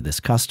fire this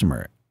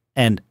customer.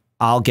 And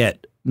I'll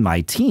get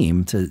my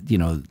team to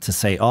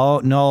say, oh,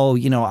 no,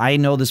 I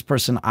know this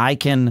person. I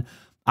can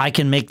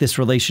make this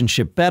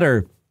relationship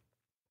better.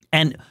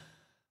 And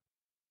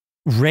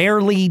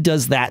rarely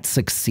does that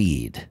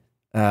succeed.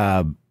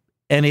 And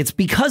it's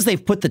because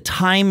they've put the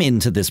time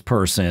into this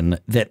person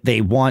that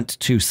they want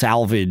to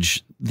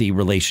salvage the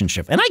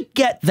relationship. And I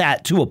get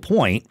that to a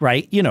point,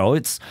 right?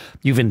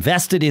 You've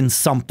invested in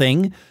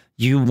something.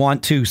 You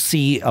want to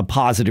see a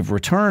positive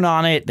return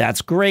on it.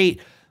 That's great.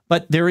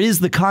 But there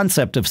is the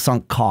concept of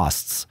sunk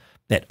costs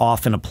that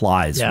often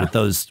applies with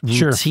those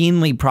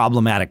routinely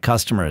problematic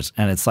customers.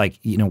 And it's like,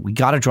 we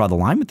got to draw the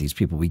line with these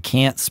people. We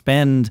can't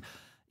spend,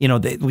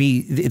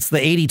 it's the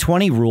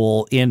 80-20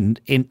 rule in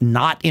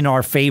not in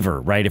our favor,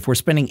 right? If we're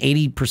spending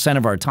 80%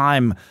 of our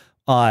time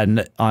on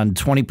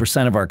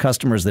 20% of our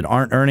customers that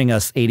aren't earning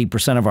us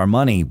 80% of our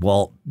money,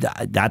 well,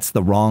 that's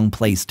the wrong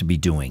place to be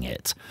doing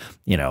it.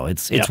 You know,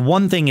 it's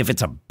one thing if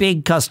it's a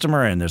big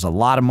customer and there's a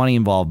lot of money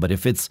involved, but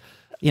if it's,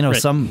 you know,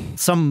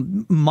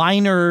 some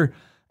minor,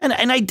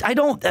 and I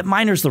don't, that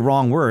minor's the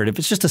wrong word. If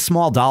it's just a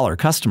small dollar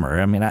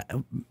customer, I mean,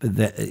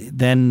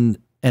 then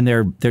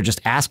they're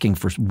just asking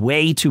for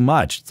way too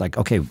much. It's like,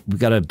 okay, we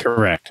got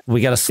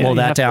to slow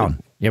that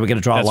down. Yeah, we got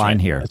to draw a line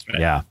here. That's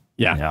right.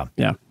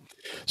 Yeah.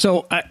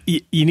 So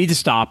you need to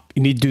stop.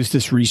 You need to do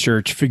this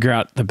research, figure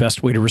out the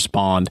best way to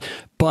respond.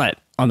 But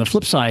on the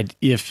flip side,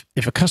 if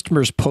a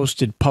customer is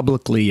posted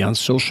publicly on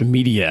social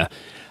media,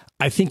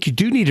 I think you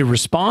do need to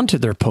respond to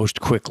their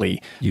post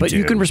quickly.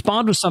 You can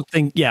respond with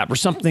something,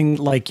 something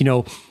like, you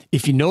know,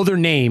 if you know their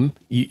name,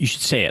 you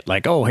should say it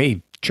like, oh,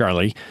 hey,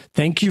 Charlie,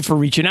 thank you for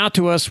reaching out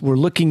to us. We're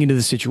looking into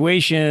the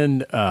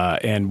situation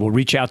and we'll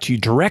reach out to you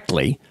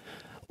directly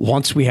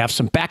once we have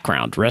some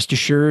background. Rest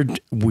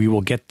assured, we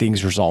will get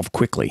things resolved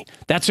quickly.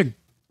 That's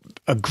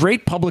a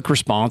great public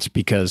response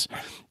because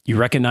you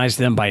recognize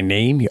them by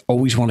name. You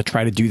always want to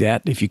try to do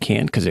that if you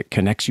can because it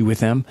connects you with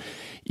them.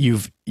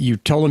 You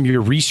told them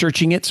you're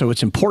researching it, so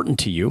it's important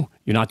to you.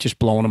 You're not just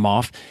blowing them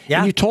off. Yeah.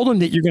 And you told them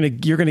that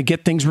you're gonna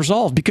get things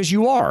resolved because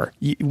you are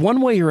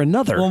one way or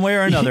another. One way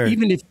or another.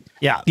 Even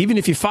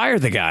if you fire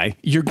the guy,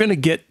 you're gonna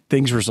get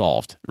things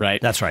resolved, right?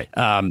 That's right.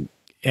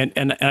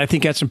 And I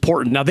think that's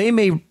important. Now they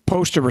may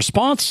post a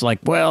response like,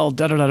 well,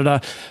 da da da da.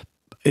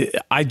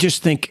 I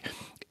just think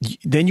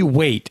then you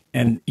wait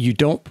and you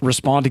don't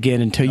respond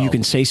again until you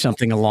can say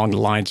something along the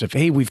lines of,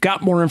 hey, we've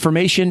got more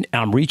information.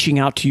 I'm reaching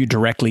out to you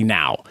directly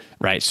now.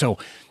 Right. So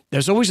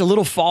there's always a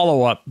little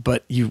follow up,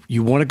 but you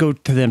want to go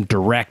to them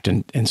direct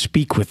and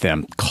speak with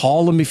them.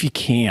 Call them if you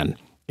can.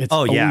 It's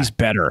always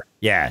better.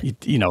 Yeah.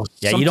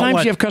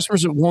 Sometimes you have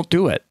customers that won't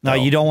do it. No,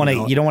 you don't want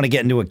to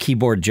get into a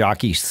keyboard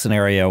jockey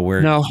scenario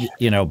where,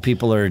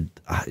 people are,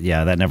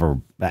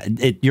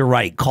 you're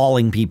right.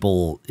 Calling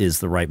people is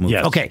the right move.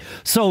 Yes. Okay.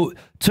 So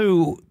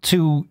to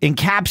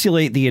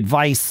encapsulate the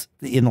advice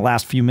in the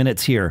last few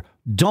minutes here,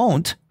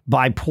 don't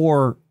buy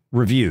poor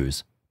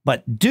reviews,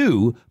 but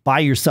do buy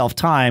yourself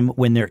time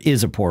when there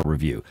is a poor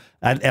review.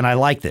 And I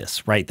like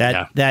this, right?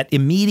 That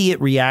immediate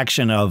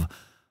reaction of,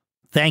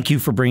 thank you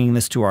for bringing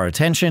this to our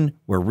attention.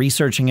 We're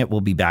researching it. We'll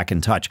be back in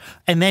touch.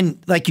 And then,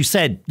 like you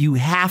said, you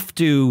have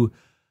to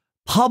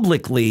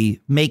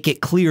publicly make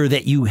it clear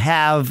that you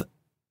have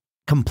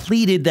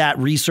completed that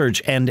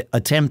research and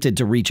attempted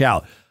to reach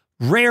out.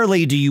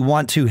 Rarely do you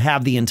want to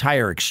have the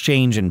entire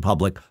exchange in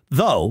public,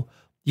 though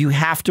you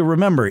have to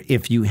remember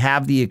if you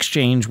have the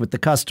exchange with the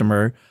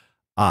customer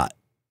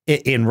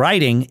in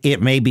writing,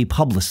 it may be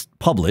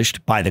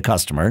published by the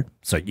customer.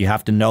 So you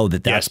have to know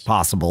that that's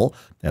possible,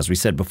 as we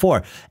said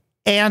before.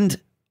 And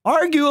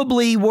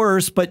arguably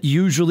worse, but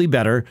usually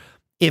better,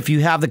 if you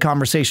have the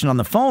conversation on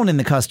the phone and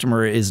the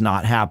customer is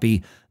not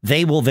happy,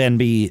 they will then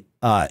be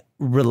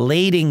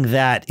relating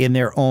that in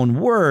their own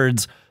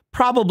words,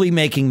 probably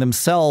making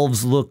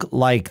themselves look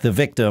like the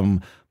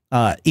victim,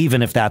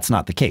 even if that's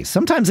not the case.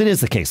 Sometimes it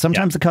is the case.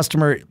 Sometimes the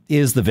customer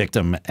is the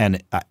victim.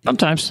 And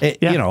sometimes,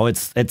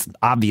 it's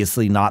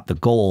obviously not the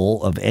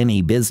goal of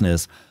any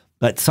business,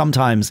 but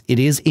sometimes it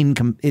is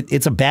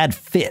it's a bad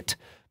fit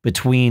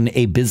between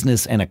a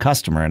business and a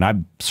customer. And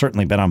I've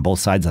certainly been on both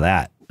sides of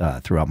that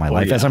throughout my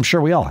life, as I'm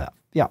sure we all have.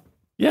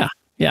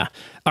 Yeah.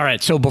 All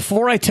right. So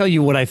before I tell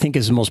you what I think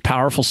is the most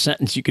powerful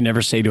sentence you can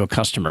ever say to a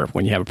customer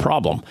when you have a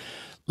problem,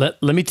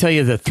 let me tell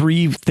you the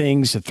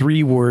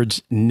three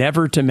words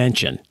never to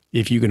mention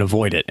if you can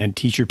avoid it and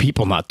teach your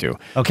people not to.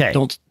 Okay.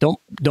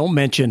 Don't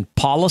mention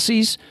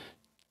policies,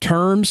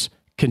 terms,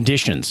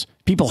 conditions.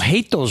 People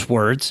hate those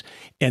words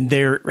and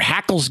their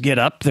hackles get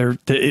up.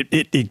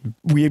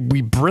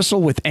 We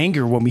bristle with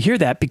anger when we hear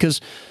that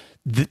because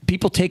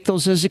people take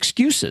those as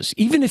excuses.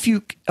 Even if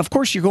of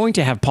course, you're going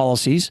to have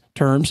policies,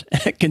 terms,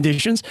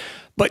 conditions,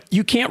 but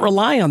you can't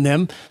rely on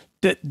them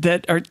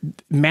that are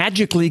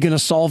magically going to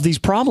solve these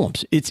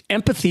problems. It's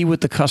empathy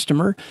with the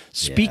customer,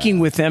 speaking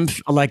with them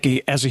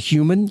as a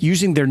human,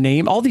 using their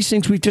name, all these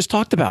things we've just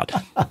talked about.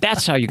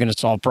 That's how you're going to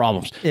solve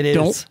problems.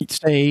 Don't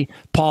say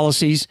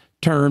policies,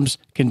 terms,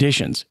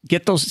 conditions.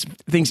 Get those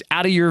things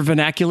out of your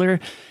vernacular.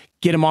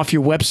 Get them off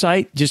your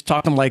website. Just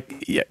talk them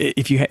like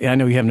I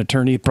know you have an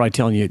attorney probably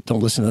telling you don't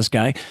listen to this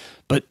guy,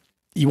 but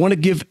you want to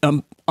give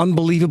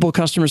unbelievable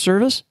customer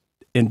service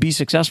and be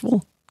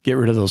successful. Get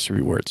rid of those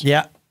three words.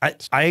 Yeah.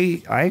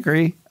 I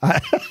agree.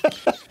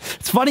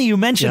 It's funny you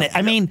mention it.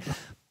 I mean,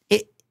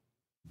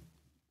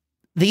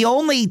 the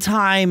only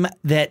time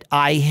that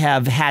I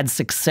have had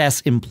success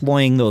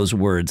employing those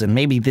words, and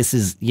maybe this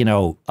is,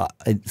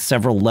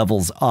 several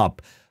levels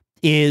up,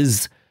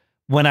 is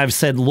when I've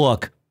said,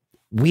 look,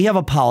 we have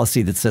a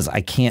policy that says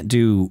I can't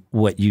do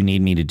what you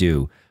need me to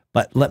do,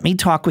 but let me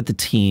talk with the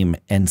team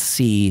and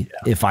see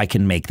if I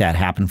can make that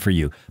happen for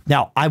you.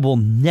 Now, I will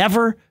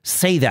never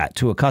say that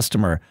to a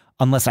customer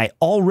unless I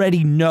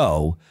already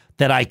know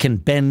that I can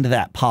bend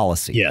that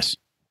policy. Yes.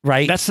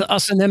 right? That's the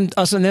us and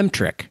them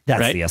trick. That's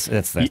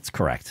right? That's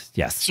correct.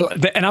 Yes. So,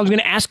 and I was going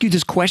to ask you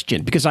this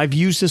question because I've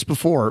used this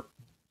before.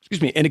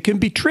 Excuse me, and it can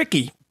be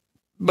tricky.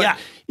 But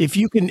if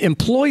you can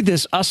employ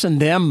this us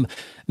and them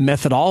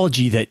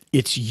methodology, that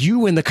it's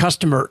you and the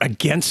customer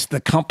against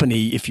the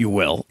company, if you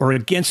will, or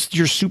against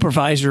your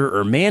supervisor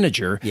or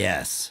manager.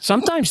 Yes.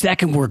 Sometimes that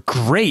can work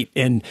great.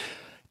 And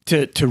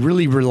to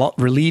really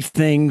relieve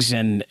things,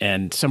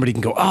 and somebody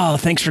can go, oh,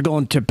 thanks for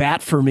going to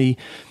bat for me.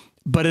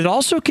 But it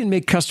also can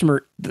make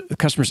the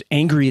customers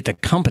angry at the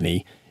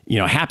company,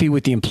 happy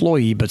with the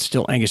employee, but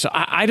still angry. So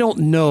I don't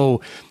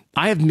know.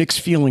 I have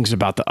mixed feelings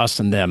about the us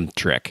and them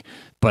trick,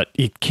 but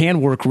it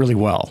can work really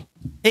well.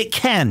 It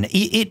can.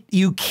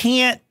 It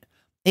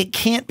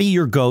can't be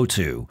your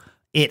go-to.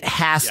 It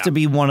has to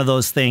be one of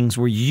those things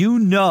where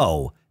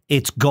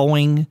it's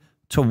going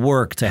to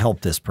work to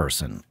help this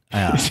person.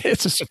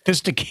 It's a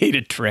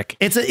sophisticated trick.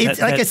 Like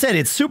I said,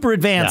 it's super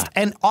advanced,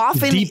 and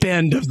often deep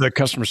end of the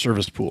customer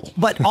service pool.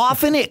 But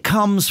often it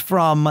comes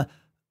from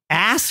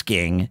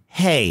asking,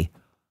 "Hey,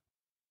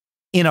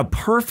 in a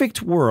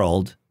perfect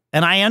world."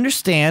 And I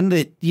understand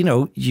that,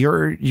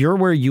 you're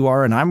where you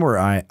are and I'm where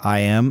I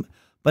am.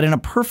 But in a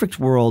perfect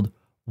world,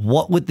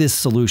 what would this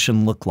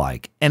solution look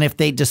like? And if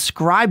they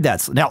describe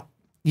that, now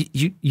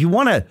you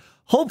want to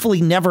hopefully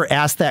never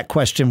ask that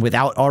question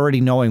without already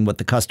knowing what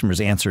the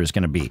customer's answer is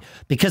going to be,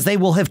 because they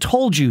will have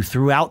told you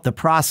throughout the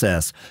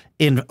process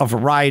in a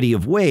variety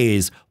of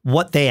ways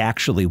what they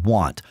actually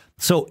want.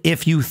 So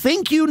if you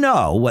think you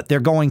know what they're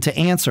going to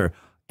answer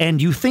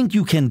and you think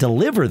you can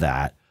deliver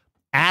that,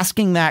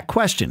 asking that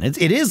question, it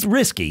is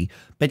risky,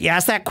 but you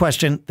ask that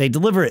question, they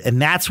deliver it,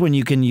 and that's when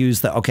you can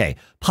use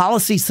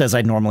policy says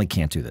I normally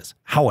can't do this.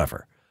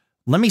 However,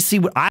 let me see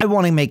what I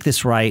want to make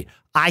this right.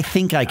 I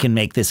think I can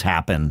make this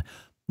happen.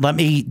 Let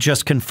me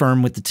just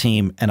confirm with the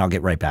team, and I'll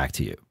get right back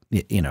to you.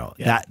 That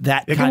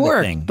it kind can work,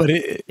 of thing. But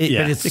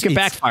it can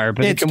backfire,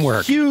 but it can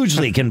work.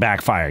 Hugely can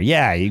backfire.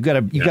 Yeah, you got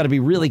to be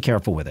really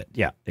careful with it.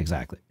 Yeah,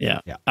 exactly. Yeah.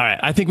 All right.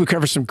 I think we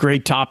covered some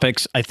great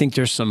topics. I think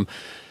there's some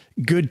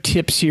good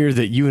tips here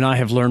that you and I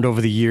have learned over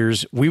the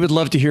years. We would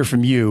love to hear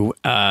from you.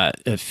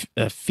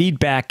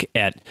 Feedback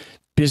at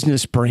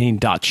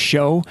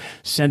businessbrain.show.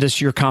 Send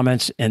us your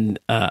comments, and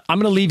I'm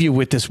going to leave you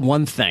with this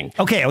one thing.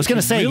 Okay, I was going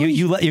to say,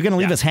 you're going to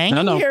leave us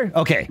hanging here?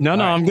 Okay. No,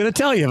 I'm going to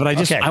tell you, but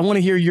I want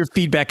to hear your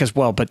feedback as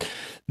well. But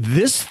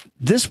this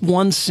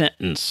one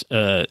sentence,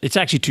 it's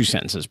actually two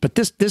sentences, but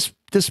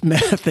this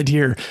method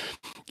here,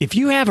 if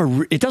you have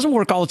it doesn't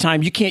work all the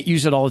time. You can't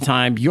use it all the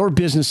time. Your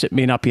business, it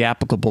may not be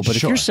applicable, but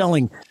if you're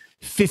selling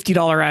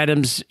 $50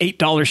 items, $8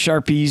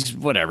 Sharpies,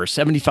 whatever,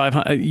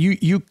 $7,500,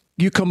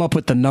 you come up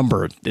with the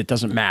number. It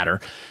doesn't matter.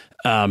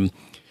 And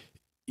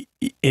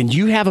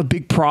you have a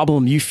big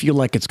problem. You feel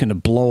like it's going to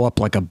blow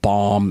up like a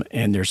bomb,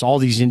 and there's all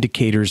these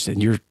indicators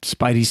and your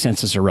spidey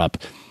senses are up.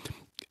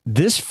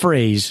 This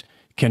phrase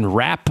can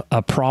wrap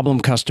a problem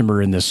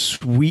customer in this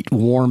sweet,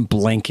 warm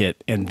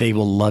blanket, and they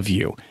will love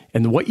you.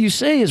 And what you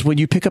say is, when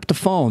you pick up the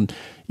phone,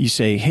 you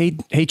say,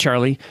 hey,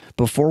 Charlie,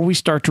 before we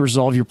start to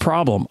resolve your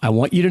problem, I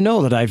want you to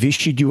know that I've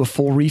issued you a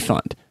full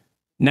refund.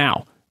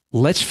 Now,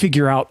 let's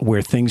figure out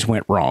where things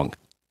went wrong.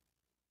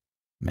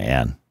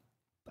 Man,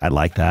 I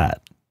like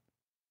that.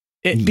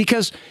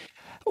 Because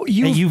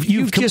you've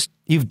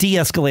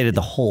de-escalated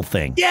the whole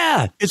thing.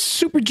 Yeah, it's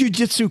super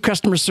jujitsu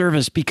customer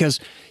service, because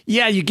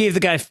you gave the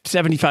guy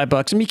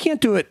 $75. I mean, you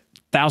can't do it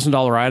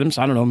 $1,000 items.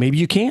 I don't know. Maybe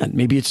you can.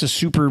 Maybe it's a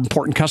super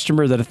important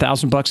customer that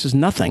 $1,000 is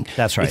nothing.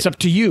 That's right. It's up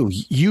to you.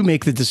 You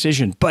make the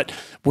decision. But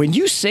when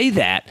you say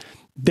that,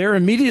 they're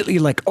immediately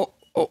like,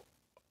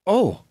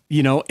 oh,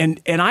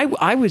 and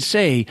I would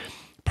say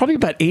probably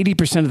about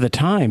 80% of the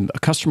time, a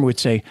customer would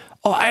say,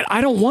 oh,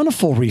 I don't want a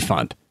full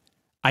refund.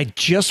 I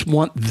just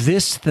want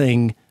this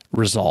thing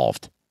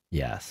resolved.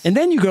 Yes. And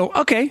then you go,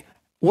 okay,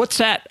 what's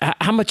that?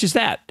 How much is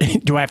that?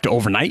 Do I have to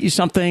overnight you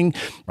something?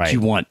 Right. Do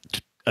you want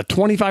a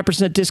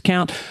 25%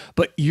 discount?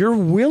 But your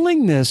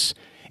willingness,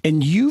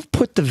 and you've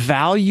put the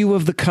value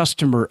of the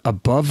customer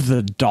above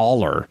the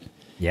dollar,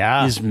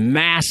 is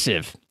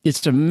massive.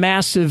 It's a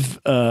massive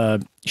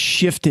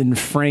shift in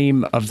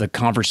frame of the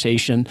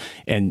conversation,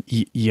 and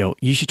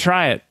you should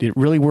try it. It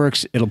really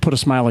works. It'll put a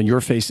smile on your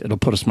face. It'll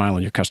put a smile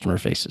on your customer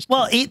faces.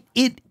 Well,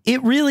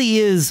 it really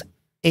is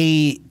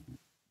a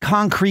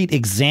concrete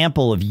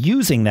example of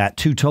using that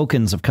 2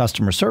 tokens of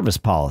customer service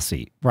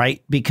policy,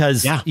 right?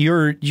 Because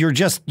you're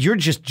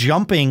just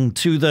jumping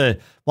to the,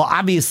 well,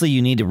 obviously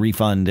you need to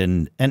refund,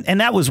 and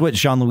that was what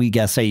Jean-Louis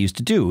Gasset used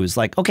to do. It was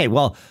like, okay,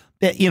 well,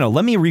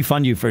 let me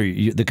refund you for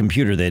the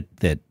computer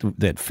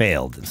that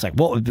failed. It's like,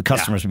 well, the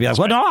customers would be like,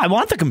 well, no, I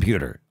want the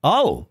computer.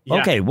 Oh,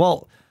 okay.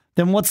 Well,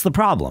 then what's the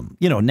problem?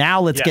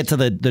 Now let's get to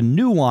the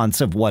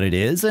nuance of what it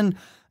is. And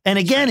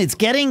again, it's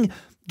getting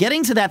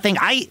to that thing.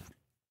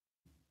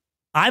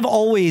 I've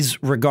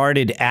always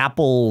regarded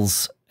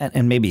Apple's,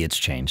 and maybe it's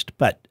changed,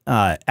 but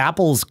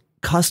Apple's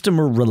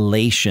customer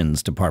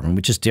relations department,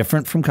 which is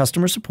different from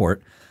customer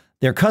support.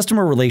 Their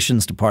customer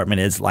relations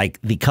department is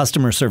like the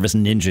customer service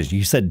ninjas.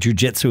 You said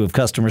jujitsu of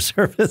customer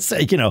service.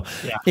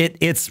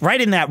 It's right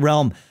in that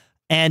realm.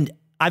 And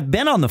I've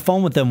been on the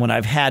phone with them when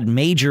I've had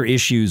major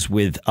issues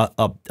with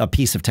a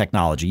piece of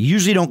technology. You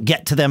usually don't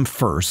get to them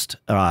first.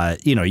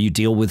 You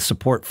deal with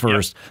support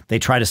first. Yep. They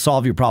try to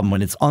solve your problem.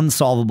 When it's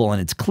unsolvable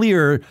and it's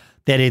clear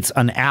that it's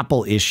an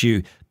Apple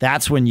issue,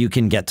 that's when you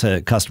can get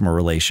to customer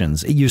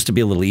relations. It used to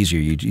be a little easier.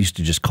 You used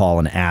to just call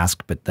and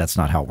ask, but that's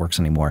not how it works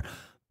anymore.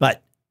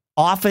 But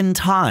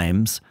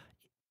oftentimes,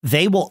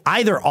 they will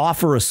either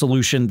offer a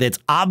solution that's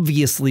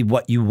obviously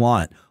what you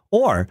want,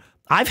 or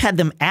I've had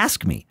them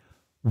ask me,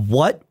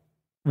 what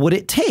would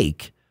it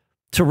take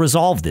to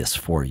resolve this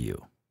for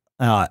you?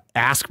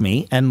 Ask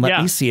me and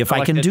let me see if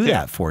I can do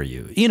that for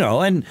you.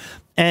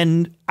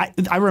 And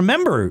I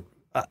remember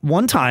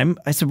one time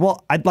I said,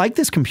 well, I'd like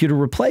this computer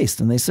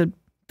replaced. And they said,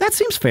 that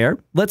seems fair.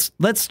 Let's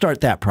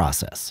start that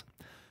process.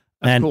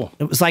 And cool.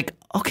 It was like,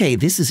 okay,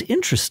 this is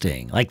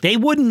interesting. Like they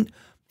wouldn't,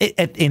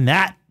 in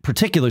that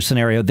particular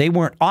scenario, they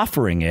weren't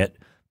offering it,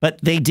 but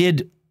they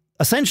did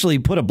essentially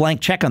put a blank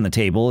check on the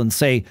table and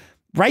say,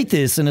 write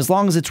this, and as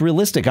long as it's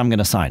realistic, I'm going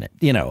to sign it,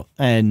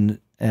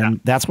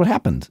 and that's what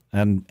happened.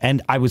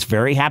 And I was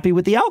very happy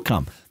with the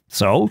outcome.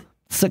 So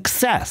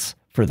success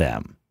for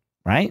them,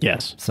 right?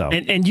 Yes. So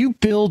and you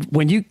build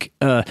when you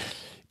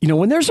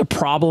when there's a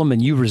problem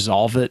and you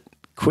resolve it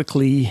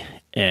quickly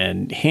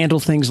and handle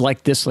things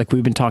like this, like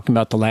we've been talking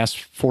about the last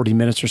 40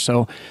 minutes or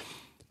so,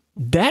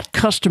 that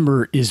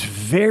customer is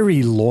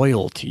very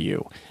loyal to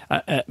you,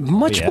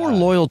 much more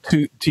loyal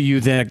to you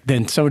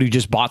than somebody who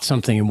just bought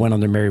something and went on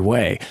their merry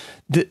way.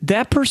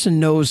 That person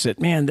knows that,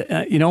 man,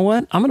 you know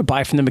what? I'm going to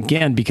buy from them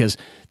again because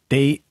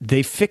they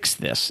fixed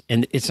this,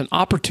 and it's an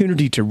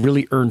opportunity to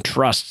really earn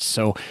trust.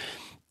 So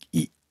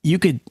you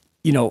could,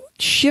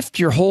 shift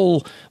your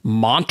whole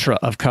mantra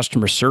of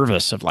customer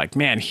service of like,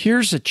 man,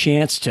 here's a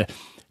chance to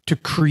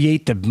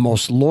create the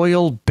most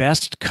loyal,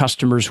 best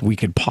customers we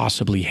could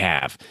possibly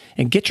have,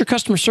 and get your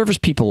customer service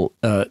people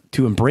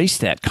to embrace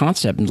that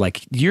concept. And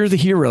like, you're the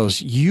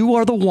heroes. You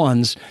are the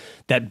ones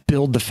that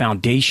build the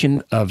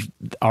foundation of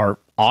our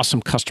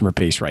awesome customer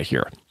base right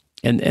here.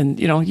 And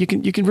you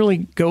can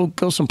really go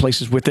some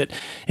places with it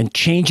and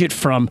change it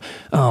from,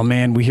 oh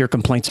man, we hear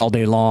complaints all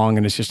day long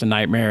and it's just a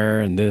nightmare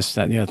and this,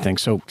 that, and the other thing.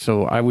 So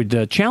I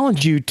would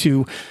challenge you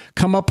to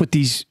come up with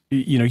these,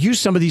 use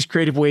some of these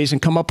creative ways and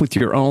come up with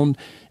your own.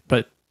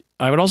 But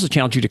I would also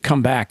challenge you to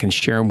come back and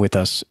share them with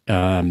us,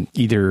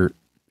 either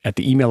at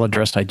the email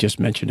address I just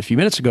mentioned a few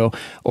minutes ago,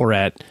 or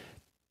at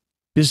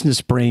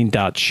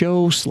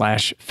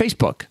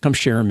businessbrain.show/Facebook. Come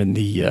share them in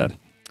the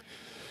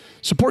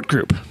support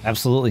group.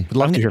 Absolutely. I'd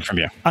love to hear from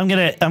you. I'm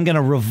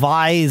gonna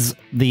revise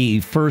the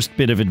first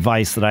bit of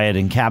advice that I had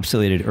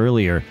encapsulated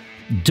earlier.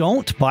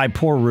 Don't buy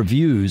poor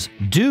reviews.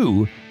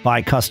 Do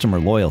buy customer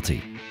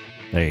loyalty.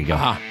 There you go.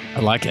 I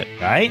like it.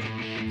 Right?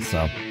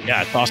 So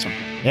yeah, it's awesome.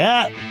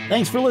 Yeah.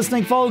 Thanks for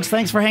listening, folks.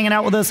 Thanks for hanging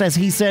out with us. As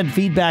he said,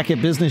 feedback at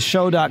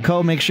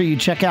businessshow.co. Make sure you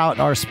check out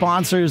our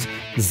sponsors,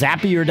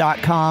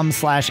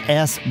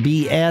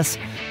 Zapier.com/SBS,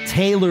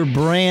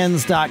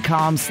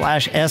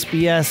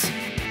 TaylorBrands.com/SBS.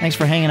 Thanks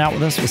for hanging out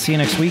with us. We'll see you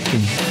next week,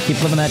 and keep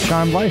living that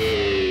charmed life.